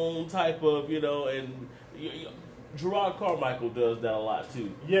monotone type of, and. Gerard Carmichael does that a lot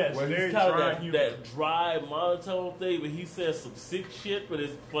too. Yes, where very he's kind dry of that dry monotone thing, but he says some sick shit, but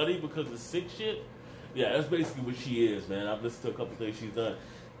it's funny because it's sick shit. Yeah, that's basically what she is, man. I've listened to a couple things she's done.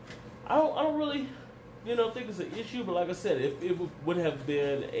 I don't really, think it's an issue, but like I said, if it would have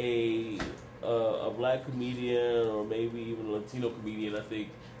been a black comedian or maybe even a Latino comedian, I think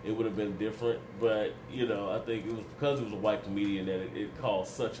it would have been different. But I think it was because it was a white comedian that it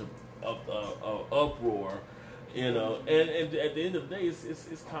caused such a uproar. And at the end of the day,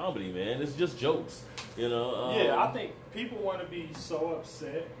 it's comedy, man. It's just jokes, I think people want to be so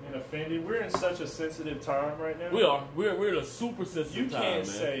upset and offended. We're in such a sensitive time right now. We are. We're in a super sensitive time, man. You can't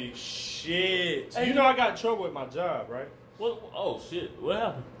say shit. Hey, I got in trouble with my job, right? Well, oh shit, what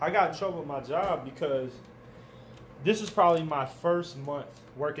happened? I got in trouble with my job because this is probably my first month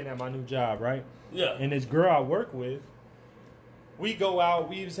working at my new job, right? Yeah. And this girl I work with, we go out.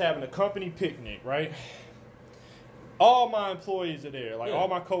 We was having a company picnic, right? All my employees are there, all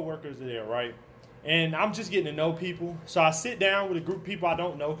my coworkers are there, right? And I'm just getting to know people. So I sit down with a group of people I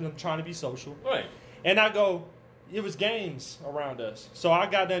don't know because I'm trying to be social. Right. And I go, it was games around us. So I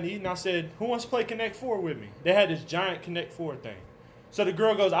got done eating. I said, who wants to play Connect 4 with me? They had this giant Connect 4 thing. So the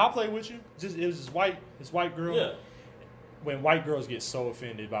girl goes, I'll play with you. It was this white girl. Yeah. When white girls get so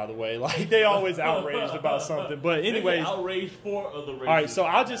offended, by the way, they always outraged about something. But anyways, outraged for other races. All right, so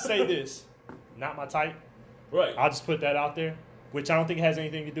I'll just say this: not my type. Right. I'll just put that out there, which I don't think it has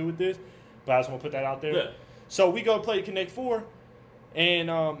anything to do with this, but I just want to put that out there. Yeah. So we go play Connect 4, and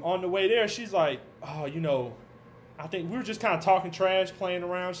on the way there, she's like, oh, I think we were just kind of talking trash, playing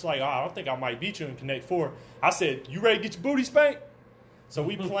around. She's like, oh, I don't think I might beat you in Connect 4. I said, you ready to get your booty spanked? So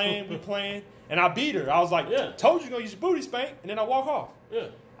we playing, and I beat her. I was like, told you you're going to get your booty spanked, and then I walk off. Yeah.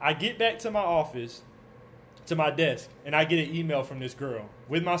 I get back to my office, to my desk, and I get an email from this girl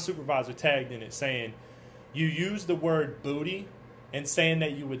with my supervisor tagged in it saying, you used the word booty and saying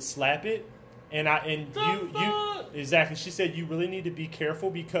that you would slap it, and you exactly. She said you really need to be careful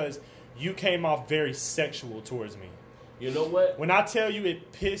because you came off very sexual towards me. You know what? When I tell you,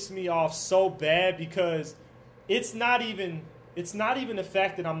 it pissed me off so bad because it's not even the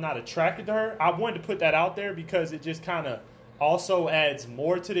fact that I'm not attracted to her. I wanted to put that out there because it just kind of also adds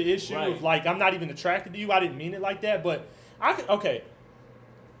more to the issue of I'm not even attracted to you. I didn't mean it like that, but okay.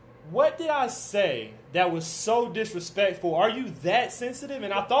 What did I say that was so disrespectful? Are you that sensitive?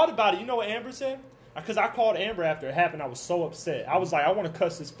 And I thought about it. You know what Amber said? Because I called Amber after it happened. I was so upset. I was like, I want to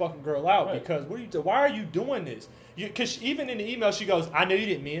cuss this fucking girl out because why are you doing this? Because even in the email, she goes, I know you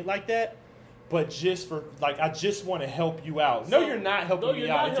didn't mean it like that, but just for, I just want to help you out. No, you're not helping me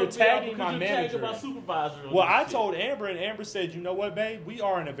out. You're tagging my manager. My supervisor. Well, I told Amber, and Amber said, you know what, babe? We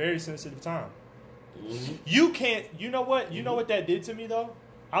are in a very sensitive time. Mm-hmm. You can't, you know what? You know what that did to me, though?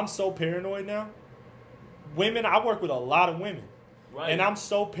 I'm so paranoid now. Women, I work with a lot of women. Right. And I'm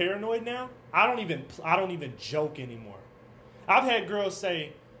so paranoid now, I don't even joke anymore. I've had girls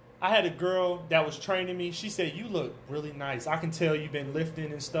say, I had a girl that was training me. She said, you look really nice. I can tell you've been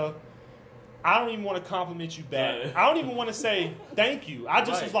lifting and stuff. I don't even want to compliment you back. Right. I don't even want to say thank you. I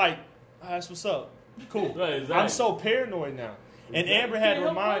just was like, oh, that's what's up. Cool. Right, exactly. I'm so paranoid now. And Amber had to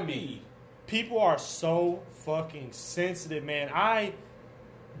remind me, people are so fucking sensitive, man.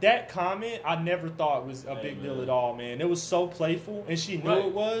 That comment, I never thought was a big deal at all, man. It was so playful, and she knew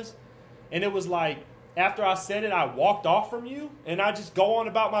it was. And it was like, after I said it, I walked off from you, and I just go on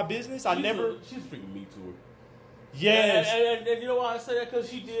about my business. She's freaking me to her. Yes. And you know why I say that? Because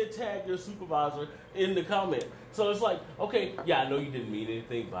she did tag your supervisor in the comment. So it's like, okay, yeah, I know you didn't mean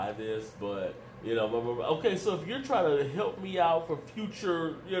anything by this, but, you know, blah, blah, blah. Okay, so if you're trying to help me out for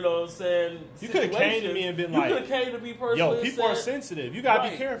future, you know what I'm saying, you could have came to me and been like, you could have came to me personally. Yo, people are sensitive. You got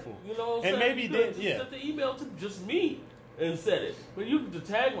to be careful. You know what I'm and saying? maybe you then, yeah. sent the email to just me and said it. But you to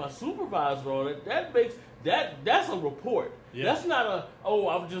tag my supervisor on it, that makes, that's a report. Yeah. That's not a, oh,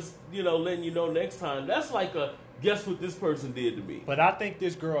 I'm just, you know, letting you know next time. That's like a, guess what this person did to me. But I think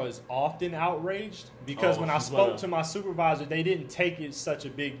this girl is often outraged because when I spoke to my supervisor, they didn't take it such a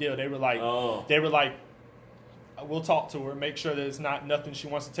big deal. They were like, we'll talk to her, make sure that it's not nothing she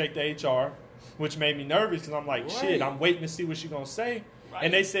wants to take to HR, which made me nervous because I'm like, shit, I'm waiting to see what she's going to say. Right.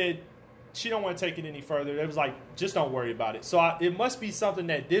 And they said, she don't want to take it any further. It was like, just don't worry about it. So it must be something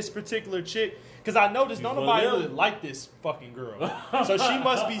that this particular chick, because I noticed nobody really like this fucking girl. So she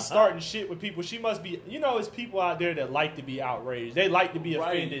must be starting shit with people. She must be, you know, it's people out there that like to be outraged. They like to be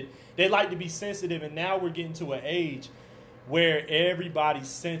offended. They like to be sensitive. And now we're getting to an age where everybody's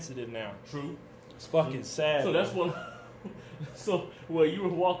sensitive now. True. It's fucking sad. So that's one. So, well, you were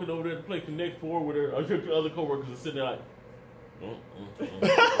walking over there to play Connect 4 with her, or your other coworkers are sitting there like,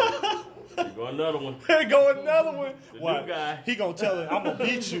 here go another one. Here go another one. New guy. He gonna tell her, I'm gonna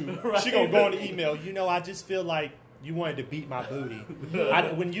beat you. Right. She gonna go on the email. You know, I just feel like you wanted to beat my booty.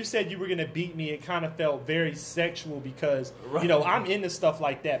 When you said you were gonna beat me, it kind of felt very sexual because you know I'm into stuff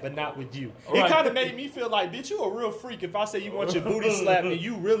like that, but not with you. Right. It kind of made me feel like, bitch, you a real freak. If I say you want your booty slapped and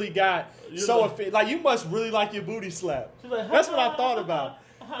you really got offended, like you must really like your booty slapped. Like, that's what I thought about.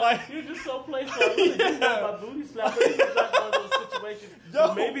 Like, you're just so playful. I really do want my booty slapped. It's not one of those situations.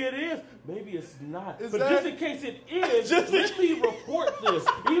 Yo, maybe it is. Maybe it's not. But just in case it is, let me report this.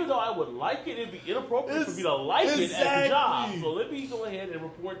 Even though I would like it, it'd be inappropriate for me to like it at the job. So let me go ahead and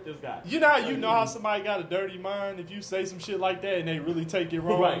report this guy. You know how somebody got a dirty mind if you say some shit like that and they really take it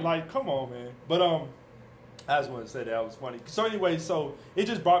wrong. Right. Like, come on, man. But I just wanted to say that was funny. So anyway, so it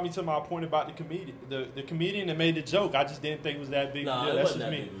just brought me to my point about the comedian, the comedian that made the joke. I just didn't think it was that big of a deal. That's just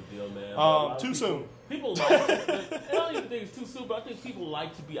me. Deal, man. Too soon. People like it. I don't even think it's too soon, but I think people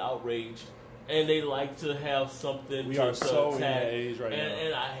like to be outraged and they like to have something. We are so in that age right now.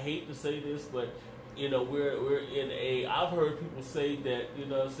 And I hate to say this, but you know, we're in a. I've heard people say that, you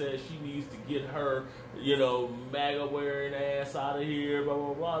know, said she needs to get her, you know, MAGA wearing ass out of here, blah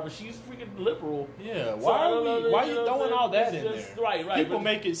blah blah. But she's freaking liberal. Yeah, why are you throwing all that in there? Right. People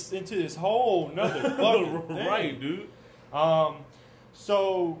make it into this whole nother fucking thing. Right, dude.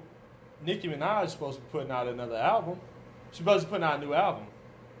 So Nicki Minaj is supposed to be putting out another album. She's supposed to be putting out a new album.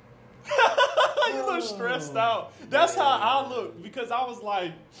 You look stressed out. That's how I look because I was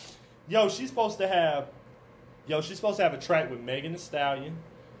like. She's supposed to have a track with Megan Thee Stallion.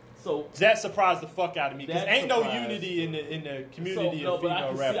 So that surprised the fuck out of me because ain't no unity in the community of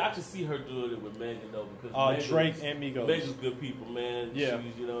female rappers. I can see her doing it with Megan though because Drake and Migos. Megan's good people, man. Yeah,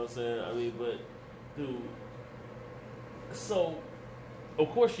 she's, you know what I'm saying. I mean, but dude, so of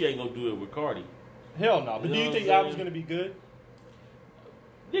course she ain't gonna do it with Cardi. Hell no. But do you think the album's gonna be good?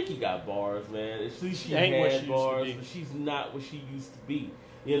 Nicki got bars, man. At least she had bars, but she's not what she used to be.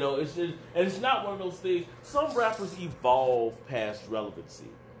 You know, it's just, and it's not one of those things. Some rappers evolve past relevancy.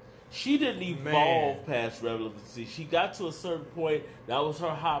 She didn't evolve past relevancy. She got to a certain point, that was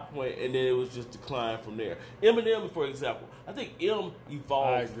her high point, and then it was just decline from there. Eminem, for example, I think M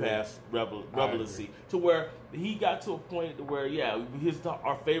evolved past relevancy to where he got to a point where,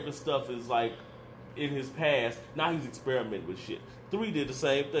 our favorite stuff is like in his past. Now he's experimenting with shit. 3 did the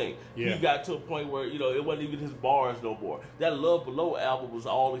same thing. Yeah. He got to a point where, you know, it wasn't even his bars no more. That Love Below album was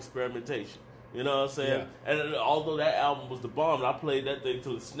all experimentation. You know what I'm saying? Yeah. And although that album was the bomb, and I played that thing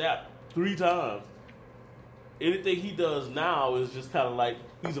till it snapped 3 times, anything he does now is just kind of like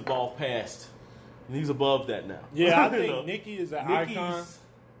he's evolved past. And he's above that now. Yeah, I think Nicki is an icon.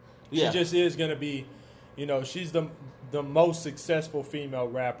 She just is going to be, you know, she's the most successful female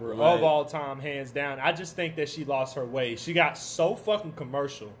rapper of all time, hands down. I just think that she lost her way. She got so fucking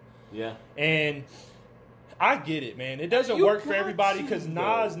commercial. Yeah. And I get it, man. It doesn't work for everybody because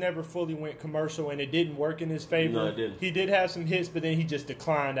Nas never fully went commercial and it didn't work in his favor. No, it didn't. He did have some hits, but then he just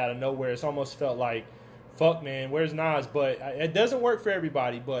declined out of nowhere. It's almost felt like, fuck, man, where's Nas? But it doesn't work for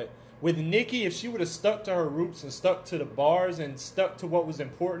everybody. But with Nicki, if she would have stuck to her roots and stuck to the bars and stuck to what was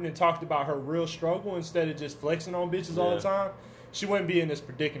important and talked about her real struggle instead of just flexing on bitches all the time, she wouldn't be in this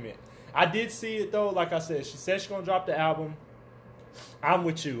predicament. I did see it, though. Like I said, she said she's going to drop the album. I'm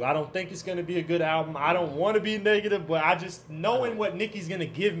with you. I don't think it's going to be a good album. I don't want to be negative, but I just, knowing what Nicki's going to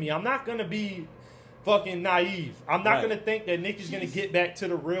give me, I'm not going to be fucking naive. I'm not Right. gonna think that Nicki's gonna get back to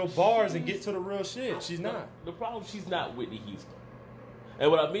the real bars and get to the real shit. She's not. The problem, she's not Whitney Houston. And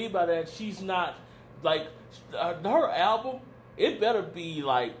what I mean by that, she's not, like, her album, it better be,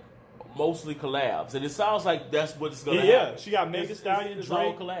 like, mostly collabs. And it sounds like that's what it's going to happen. She got Megan Thee Stallion, it's Drake,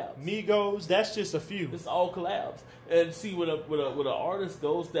 all collabs. Migos. That's just a few. It's all collabs. And see, when an artist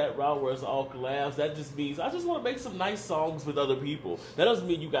goes that route where it's all collabs, that just means I just want to make some nice songs with other people. That doesn't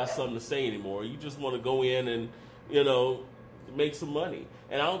mean you got something to say anymore. You just want to go in and, you know, make some money.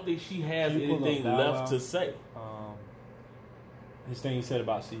 And I don't think she has anything left to say. His thing he said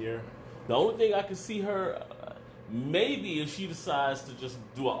about Sierra. The only thing I can see her, maybe if she decides to just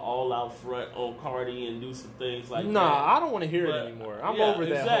do an all-out front on Cardi and do some things like that. Nah, I don't want to hear it anymore. I'm over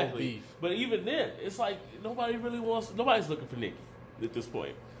that whole beef. But even then, it's like nobody's looking for Nicki at this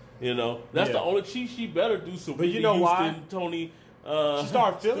point. You know, that's the only she better do some. But you know why? Tony. She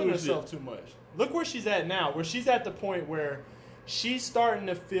started feeling herself too much. Look where she's at now. Where she's at the point where she's starting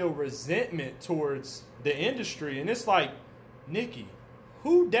to feel resentment towards the industry, and it's like, Nicki,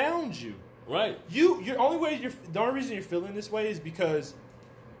 who downed you? Right. The only reason you're feeling this way is because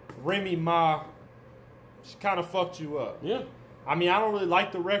Remy Ma kind of fucked you up. Yeah. I mean, I don't really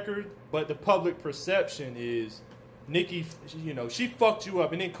like the record, but the public perception is Nicki, you know, she fucked you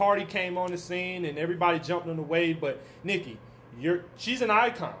up. And then Cardi came on the scene and everybody jumped on the wave. But Nicki, she's an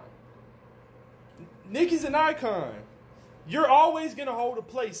icon. Nicki's an icon. You're always going to hold a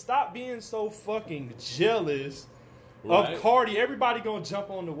place. Stop being so fucking jealous of Cardi. Everybody going to jump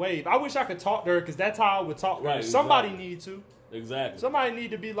on the wave. I wish I could talk to her because that's how I would talk to her. Somebody need to. Exactly. Somebody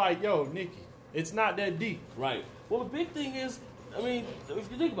need to be like, yo, Nicki, it's not that deep. Right. Well, the big thing is, I mean,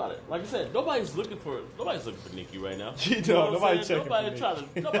 if you think about it, like I said, nobody's looking for Nicki right now. You know nobody's checking nobody's for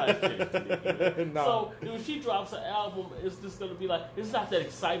Nicki. checking for Nicki. Right? No. So when she drops an album, it's just going to be like, it's not that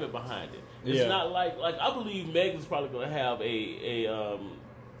excitement behind it. It's Yeah. not like I believe Megan's probably going to have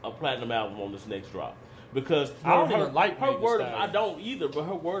a platinum album on this next drop. Because I don't even like her Megan word. Stallion. I don't either. But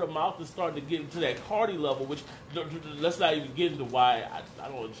her word of mouth is starting to get into that Cardi level, which let's not even get into why I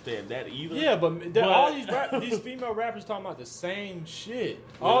don't understand that either. Yeah, but all these female rappers talking about the same shit.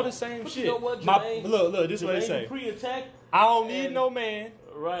 Yeah. All the same but shit. You know what, Jermaine, look, this is what they say. Pre-attack. I don't need no man.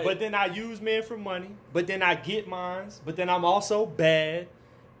 Right. But then I use men for money. But then I get mines. But then I'm also bad.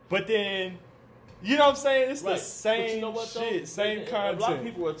 But then, you know what I'm saying? It's the same but you know what, shit, same content. A lot of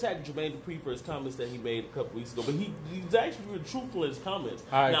people were attacking Jermaine Dupri for his comments that he made a couple weeks ago, but he's actually really truthful in his comments.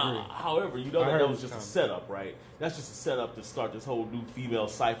 I agree. However, you know that was just a setup, right? That's just a setup to start this whole new female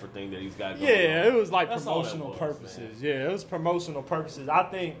cipher thing that he's got going on. Yeah, it was like That's promotional all that was, purposes. man. Yeah, it was promotional purposes. I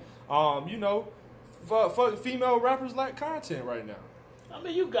think, you know, for female rappers lack content right now. I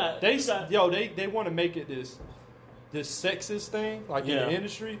mean, they want to make it this sexist thing, like in the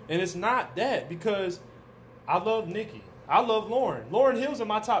industry, and it's not that, because I love Nicki, I love Lauryn. Lauryn Hill's in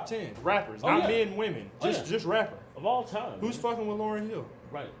my top 10 rappers, not men, women, just rapper of all time. Who's fucking with Lauryn Hill?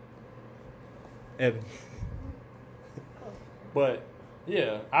 Right. Evan. But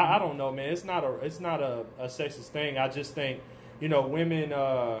yeah, I don't know, man. It's not a sexist thing. I just think, you know, women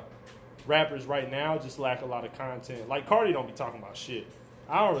rappers right now just lack a lot of content. Like Cardi don't be talking about shit.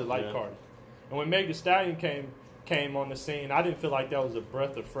 I don't really like Cardi. And when Megan Thee Stallion came on the scene, I didn't feel like that was a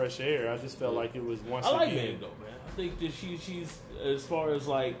breath of fresh air. I just felt like it was once again. I like Megan though, man. I think that she's as far as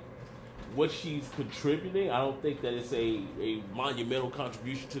like what she's contributing, I don't think that it's a monumental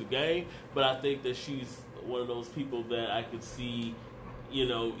contribution to the game, but I think that she's one of those people that I could see, you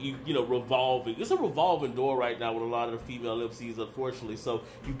know, revolving. It's a revolving door right now with a lot of the female MCs, unfortunately. So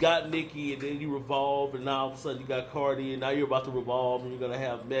you got Nicki, and then you revolve, and now all of a sudden you got Cardi, and now you're about to revolve, and you're gonna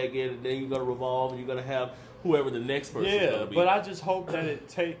have Megan, and then you're gonna revolve, and you're gonna have whoever the next person is gonna be. But I just hope that it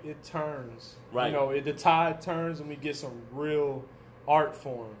turns. Right. You know, the tide turns, and we get some real art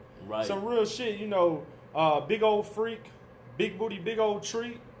form. Right. Some real shit. You know, big old freak, big booty, big old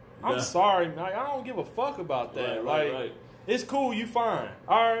treat. I'm sorry, man. I don't give a fuck about that. Right. It's cool. You fine.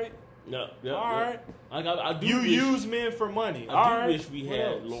 All right. Yeah. All right. I do. Use men for money. I do wish we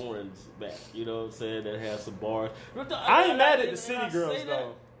had Lauryn's back. You know what I'm saying? That has some bars. I ain't mad at the City Girls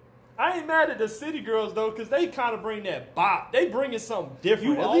though. I ain't mad at the City Girls though, because they kind of bring that bop. They bringing something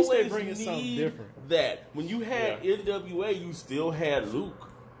different. At least they bringing something different. That when you had NWA, you still had Luke.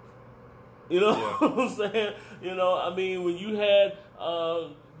 You know what I'm saying? You know, I mean, when you had,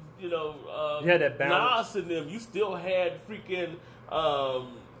 you had that balance. Nas in them, you still had freaking,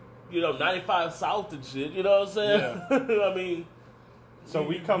 95 South and shit. You know what I'm saying? Yeah. I mean, so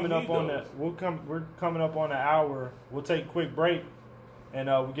we're coming up on that. We're coming up on an hour. We'll take a quick break, and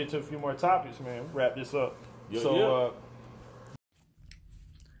we'll get to a few more topics, man. We'll wrap this up.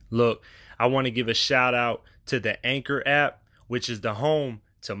 Look, I want to give a shout out to the Anchor app, which is the home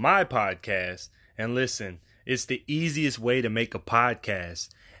to my podcast. And listen, it's the easiest way to make a podcast.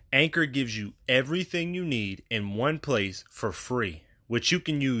 Anchor gives you everything you need in one place for free, which you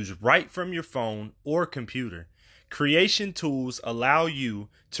can use right from your phone or computer. Creation tools allow you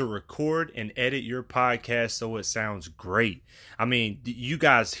to record and edit your podcast so it sounds great. I mean, you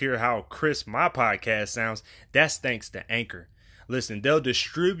guys hear how crisp my podcast sounds? That's thanks to Anchor. Listen, they'll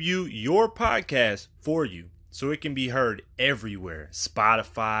distribute your podcast for you so it can be heard everywhere.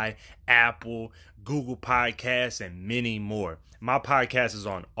 Spotify, Apple, Google Podcasts, and many more. My podcast is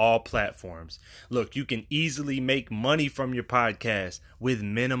on all platforms. Look, you can easily make money from your podcast with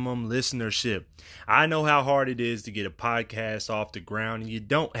minimum listenership. I know how hard it is to get a podcast off the ground, and you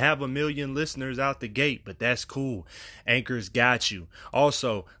don't have 1 million listeners out the gate, but that's cool. Anchor's got you.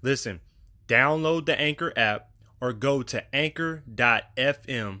 Also, listen, download the Anchor app or go to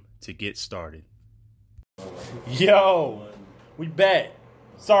anchor.fm to get started. Yo, we back.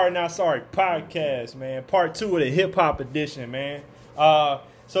 Sorry Not Sorry podcast, man. Part 2 of the hip hop edition, man.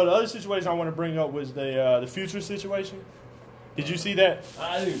 So the other situation I want to bring up was the Future situation. Did you see that?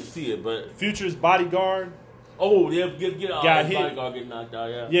 I didn't see it, but Future's bodyguard. Oh, yeah, get got hit. Bodyguard get knocked out.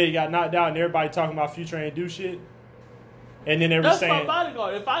 Yeah. Yeah, he got knocked out, and everybody talking about Future ain't do shit. And then they were That's saying, my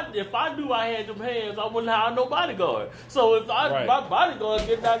bodyguard. If I knew I had them hands, I wouldn't hire no bodyguard. So if Right. my bodyguard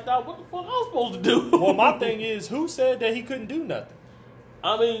get knocked out, what the fuck I'm supposed to do? well, my thing is, who said that he couldn't do nothing?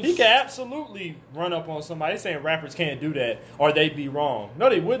 I mean, He could absolutely run up on somebody. They saying rappers can't do that or they'd be wrong. No,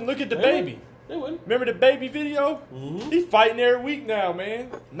 they wouldn't. Look at the baby. They wouldn't. Remember the baby video? Mm-hmm. He's fighting every week now, man.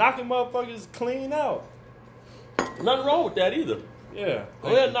 Knocking motherfuckers clean out. Nothing wrong with that either. Yeah. Go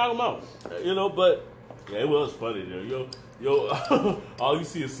ahead and knock him out. You know, but yeah, it was funny there. Yo, all you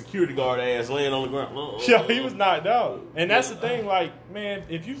see is security guard ass laying on the ground. Yo, he was knocked out. And that's the thing, like, man,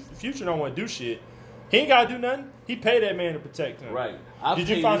 if Future don't want to do shit, he ain't got to do nothing. He paid that man to protect him. Right. I Did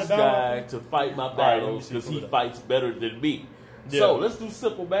pay you find this a guy battle? to fight my let me battles see, because pull he it up. fights better than me. Yeah. So let's do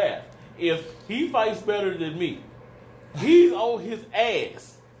simple math. If he fights better than me, he's on his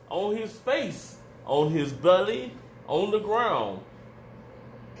ass, on his face, on his belly, on the ground.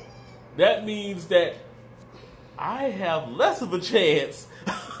 That means that I have less of a chance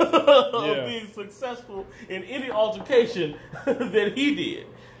of being successful in any altercation than he did.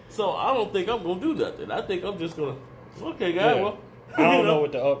 So I don't think I'm going to do nothing. I think I'm just going to, okay, guy, Yeah. well. I don't know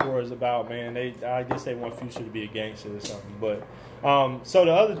what the uproar is about, man. I guess they want Future to be a gangster or something. But so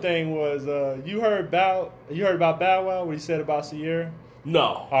the other thing was you heard about Bow Wow, what he said about Sierra? No.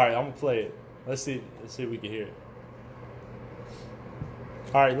 All right, I'm gonna play it. Let's see if we can hear it.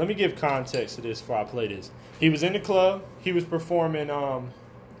 All right, let me give context to this before I play this. He was in the club. He was performing.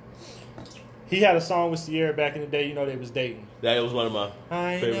 He had a song with Sierra back in the day. You know, they was dating. That was one of my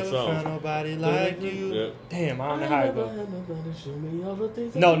I ain't favorite never songs. found nobody like you. Yeah. Damn, I don't know how it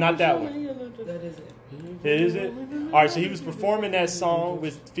goes. No, not that one. That is it. Is it? All right, so he was performing that song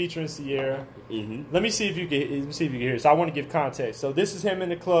with featuring Sierra. Mm-hmm. Let me see if you can hear it. So I want to give context. So this is him in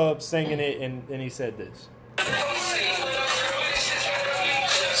the club singing it, and he said this.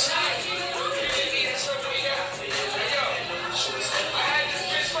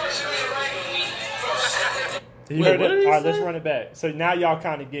 You heard it? All right, let's run it back. So now y'all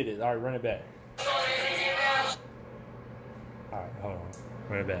kind of get it. All right, run it back. All right, hold on.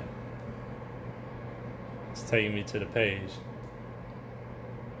 Run it back. It's taking me to the page.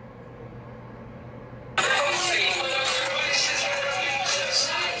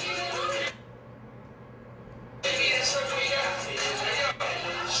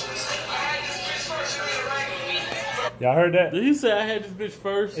 Y'all heard that? Did he say I had this bitch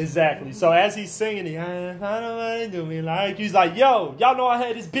first? Exactly. So as he's singing it, I nobody do me like you. He's like, yo, y'all know I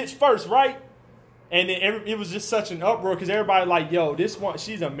had this bitch first, right? And it was just such an uproar because everybody like, yo, this one,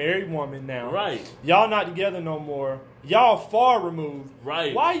 she's a married woman now. Right. Y'all not together no more. Y'all far removed.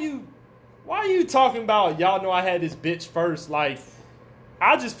 Right. Why you talking about y'all know I had this bitch first? Like,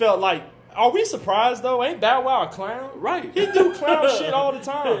 I just felt like, are we surprised though? Ain't Bow Wow a clown? Right. He do clown shit all the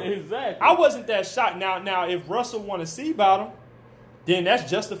time. Exactly. I wasn't that shocked. Now if Russell want to see about him, then that's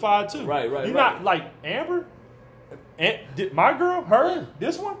justified too. Right. You're not like Amber, my girl, her,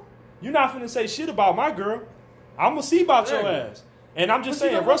 this one. You're not finna say shit about my girl. I'm gonna see about your ass. And I'm just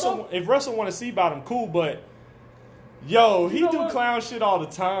saying, if Russell want to see about him, cool. But yo, he do clown shit all the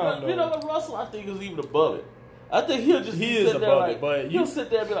time. You know what, Russell? I think is even above it. I think he'll just He sit is there above like, it, but he'll sit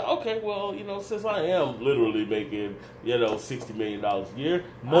there and be like, okay, well, you know, since I am literally making, $60 million a year,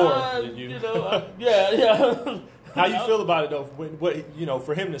 More than you. yeah. How you feel about it though?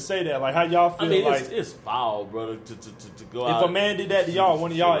 For him to say that, like, how y'all feel? I mean, like it's foul, brother, to go if out. a man did that to y'all,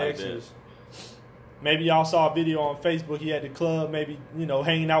 one of y'all like exes, maybe y'all saw a video on Facebook. He at the club, maybe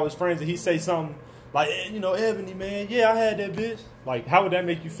hanging out with his friends, and he say something like, Ebony, man, yeah, I had that bitch. Like, how would that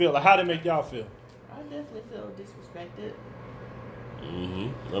make you feel? Like, how did it make y'all feel? I definitely feel disrespected.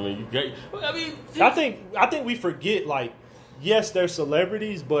 I mean, you get. I mean, I think we forget, like, yes, they're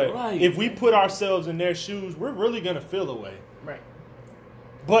celebrities, but if we put ourselves in their shoes, we're really gonna feel a way. Right.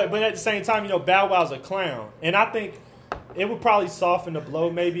 But at the same time, Bow Wow's a clown, and I think it would probably soften the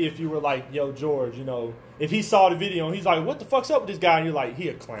blow maybe if you were like, yo, George, if he saw the video and he's like, what the fuck's up with this guy? And you're like, he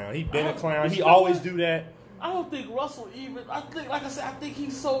a clown. He been a clown. He always do that. I don't think Russell even. I think, like I said, I think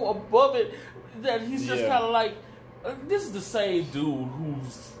he's so above it that he's just kind of like. This is the same dude who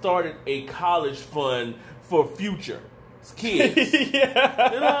started a college fund for Future kids.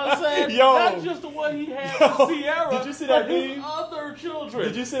 Yeah. You know what I'm saying? Yo. Not just the one he had with Sierra. Did you see that his meme? other children.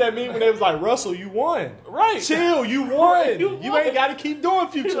 Did you see that meme when they was like, Russell, you won. Right. Chill, you won. Right, you You won. ain't got to keep doing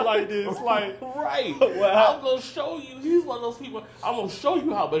Future like this. Like, right. Well, I'm going to show you. He's one of those people. I'm going to show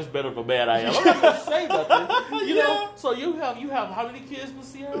you how much better of a man I am. I'm not going to say nothing. You know? So you have how many kids with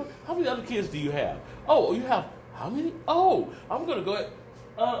Sierra? How many other kids do you have? Oh, you have how many? Oh, I'm going to go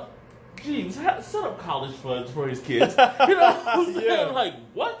ahead. Jeeves, set up college funds for his kids. You know what I'm saying? Yeah. Like,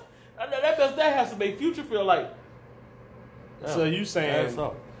 what? That has to make Future feel like. So you saying,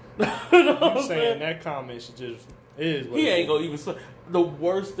 you saying that comment should just is what he it ain't is. gonna even say. The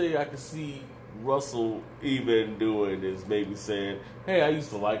worst thing I can see Russell even doing is maybe saying, "Hey, I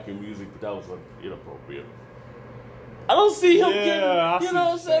used to like your music, but that was inappropriate." I don't see him getting, you know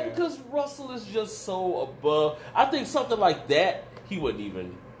what I'm saying? Because Russell is just so above. I think something like that, he wouldn't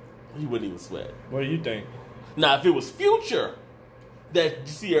even sweat. What do you think? Now, if it was Future that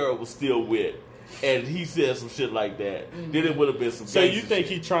Sierra was still with, and he said some shit like that, then it would have been some. So you think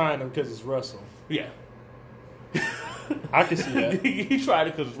he trying him because it's Russell? Yeah. I can see that. he tried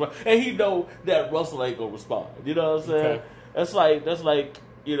it because it's Russell, and he know that Russell ain't gonna respond. You know what I'm saying? Okay. That's like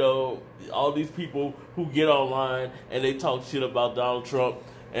all these people who get online and they talk shit about Donald Trump,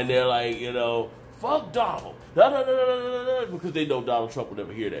 and they're like, fuck Donald, because they know Donald Trump will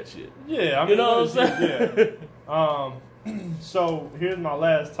never hear that shit. Yeah, I mean, you know what I'm saying? Yeah. So here's my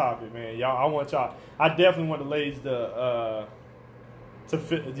last topic, man. Y'all, I definitely want the ladies to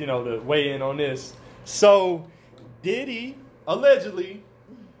weigh in on this. So Diddy allegedly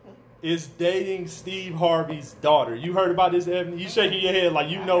is dating Steve Harvey's daughter. You heard about this, Evan? You shaking your head like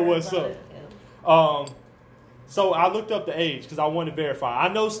you know what's up. So I looked up the age because I wanted to verify. I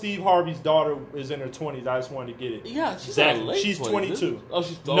know Steve Harvey's daughter is in her 20s. I just wanted to get it. Yeah, she's exactly. late She's 22. Oh,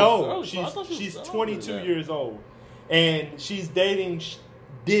 she's no, early. she's 22 years old, and she's dating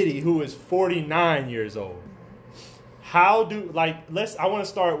Diddy, who is 49 years old. Let's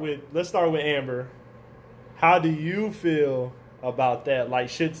start with Amber. How do you feel about that? Like,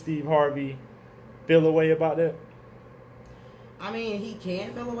 should Steve Harvey feel a way about that? I mean, he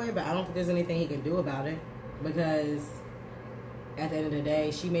can feel a way, but I don't think there's anything he can do about it. Because at the end of the day,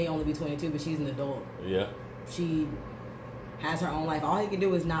 she may only be 22, but she's an adult. Yeah. She has her own life. All he can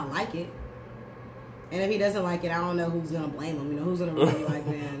do is not like it. And if he doesn't like it, I don't know who's going to blame him. Who's going to really be like,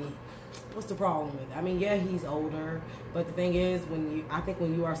 man, what's the problem with it? I mean, yeah, he's older. But the thing is, I think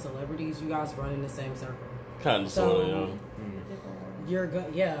when you are celebrities, you guys run in the same circle. Kind of, sort of,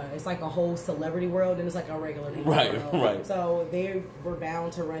 yeah. It's like a whole celebrity world, and it's like a regular people world. Right. So they were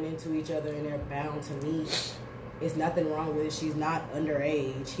bound to run into each other, and they're bound to meet. There's nothing wrong with it. She's not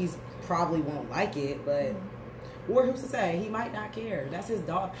underage. He probably won't like it, but or who's to say? He might not care. That's his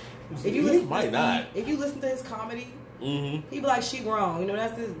daughter. If you listen to his comedy, he'd be like, "She grown."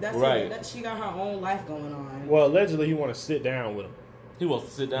 That's right. She got her own life going on. Well, allegedly, he want to sit down with him. He wants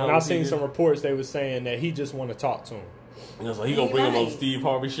to sit down. When I seen some reports, they were saying that he just want to talk to him. And it's like he gonna bring him on Steve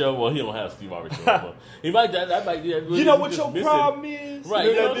Harvey show. Well, he don't have Steve Harvey show. But he might. That might. You know what your problem is, right?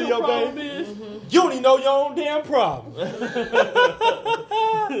 You know what your problem is. You don't even know your own damn problem.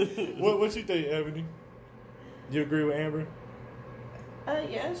 What you think, Ebony? You agree with Amber?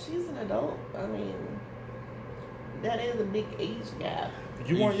 Yeah, she's an adult. I mean, that is a big age gap.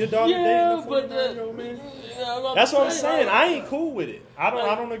 You want your daughter dating a 49-year-old man? That's what I'm saying. I ain't cool with it. I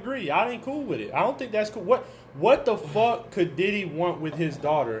don't agree. I ain't cool with it. I don't think that's cool. What the fuck could Diddy want with his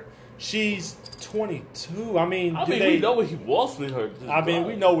daughter? She's 22. I mean, we know what he wants with her.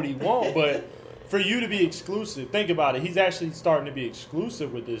 We know what he wants, but for you to be exclusive, think about it. He's actually starting to be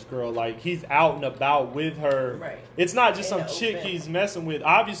exclusive with this girl. Like, he's out and about with her. Right. It's not just some chick he's messing with.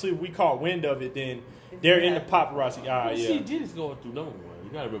 Obviously, if we caught wind of it, then they're in the paparazzi eye. See, Diddy's going through number one. You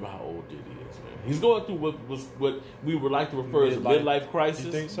gotta remember how old Diddy is, man. He's going through what we would like to refer as a midlife crisis.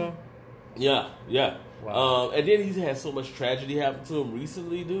 You think so? Yeah. Wow. And then he's had so much tragedy happen to him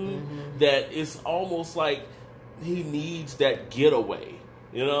recently, dude, that it's almost like he needs that getaway.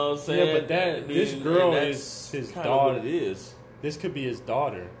 You know what I'm saying? Yeah, but this girl is his daughter. What it is. This could be his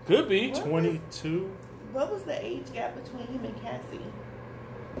daughter. Could be. 22. What was the age gap between him and Cassie?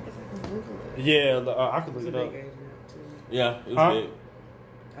 I guess I can Google it. Yeah, I could look it up. Yeah, it was big.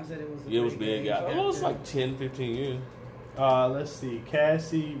 I said it was. It was big. Yeah, it was like 10, 15 years. Let's see.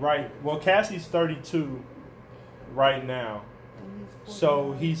 Cassie, right. Well, Cassie's 32 right now.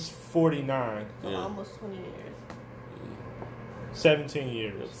 So he's 49. So almost 20 years. 17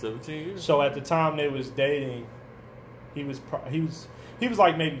 years. 17 years. So at the time they was dating, he was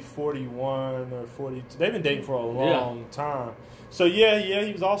like maybe 41 or 42. They've been dating for a long time. So yeah,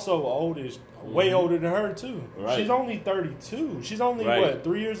 he was also oldish, way older than her too. Right. She's only 32. She's only what,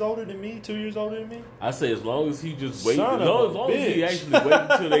 3 years older than me, 2 years older than me. I say as long as he just waits, as Son long of a as he bitch. actually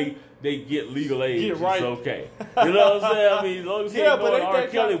waits until they get legal age, Get right. it's okay. You know what I'm saying? I mean, as long as he ain't going R.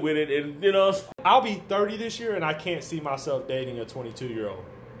 Kelly with it, and you know, I'll be 30 this year, and I can't see myself dating a 22-year-old.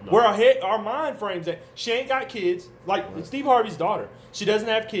 No. Where our mind frames that she ain't got kids, like Steve Harvey's daughter. She doesn't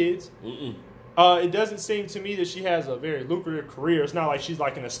have kids. It doesn't seem to me that she has a very lucrative career. It's not like she's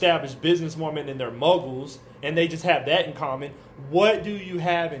like an established businesswoman and they're muggles and they just have that in common. What do you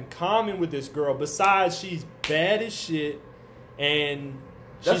have in common with this girl besides she's bad as shit and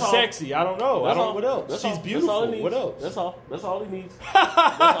she's sexy? I don't know. What else? She's beautiful. What else? That's all. That's all he needs.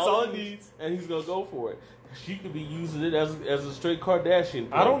 That's all he needs. And he's gonna go for it. She could be using it as a straight Kardashian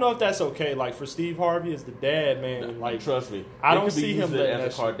play. I don't know if that's okay. Like for Steve Harvey as the dad, man. Like trust me, I don't see him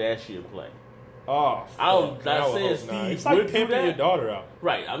as a Kardashian play. Oh, I'm not saying Steve it's like would do pimping that. your daughter out.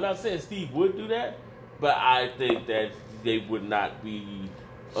 Right. I'm not saying Steve would do that, but I think that they would not be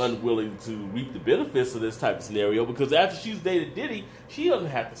unwilling to reap the benefits of this type of scenario because after she's dated Diddy, she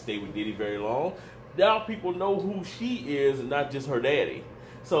doesn't have to stay with Diddy very long. Now people know who she is and not just her daddy.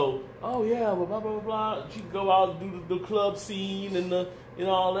 So, oh yeah, well, blah blah blah. She can go out and do the club scene and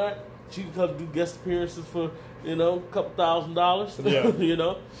all that. She can come do guest appearances for a couple $1,000.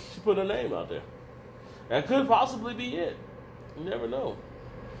 Yeah. She put her name out there. That could possibly be it. You never know.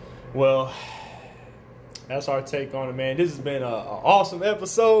 Well, that's our take on it, man. This has been an awesome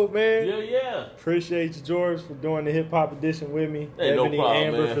episode, man. Yeah. Appreciate you, George, for doing the hip hop edition with me. Hey, Ebony no problem,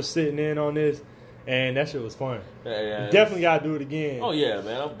 Amber man. for sitting in on this. And that shit was fun. Yeah, you definitely got to do it again. Oh, yeah,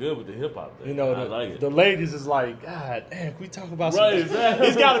 man. I'm good with the hip hop thing. I like it. The ladies is like, God damn, can we talk about right, something?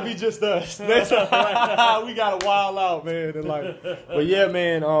 It's got to be just us. We got to wild out, man. And but yeah,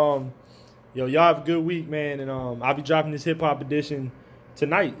 man, y'all have a good week, man. And I'll be dropping this hip hop edition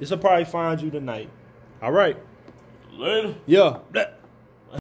tonight. This will probably find you tonight. All right. Later. Yeah.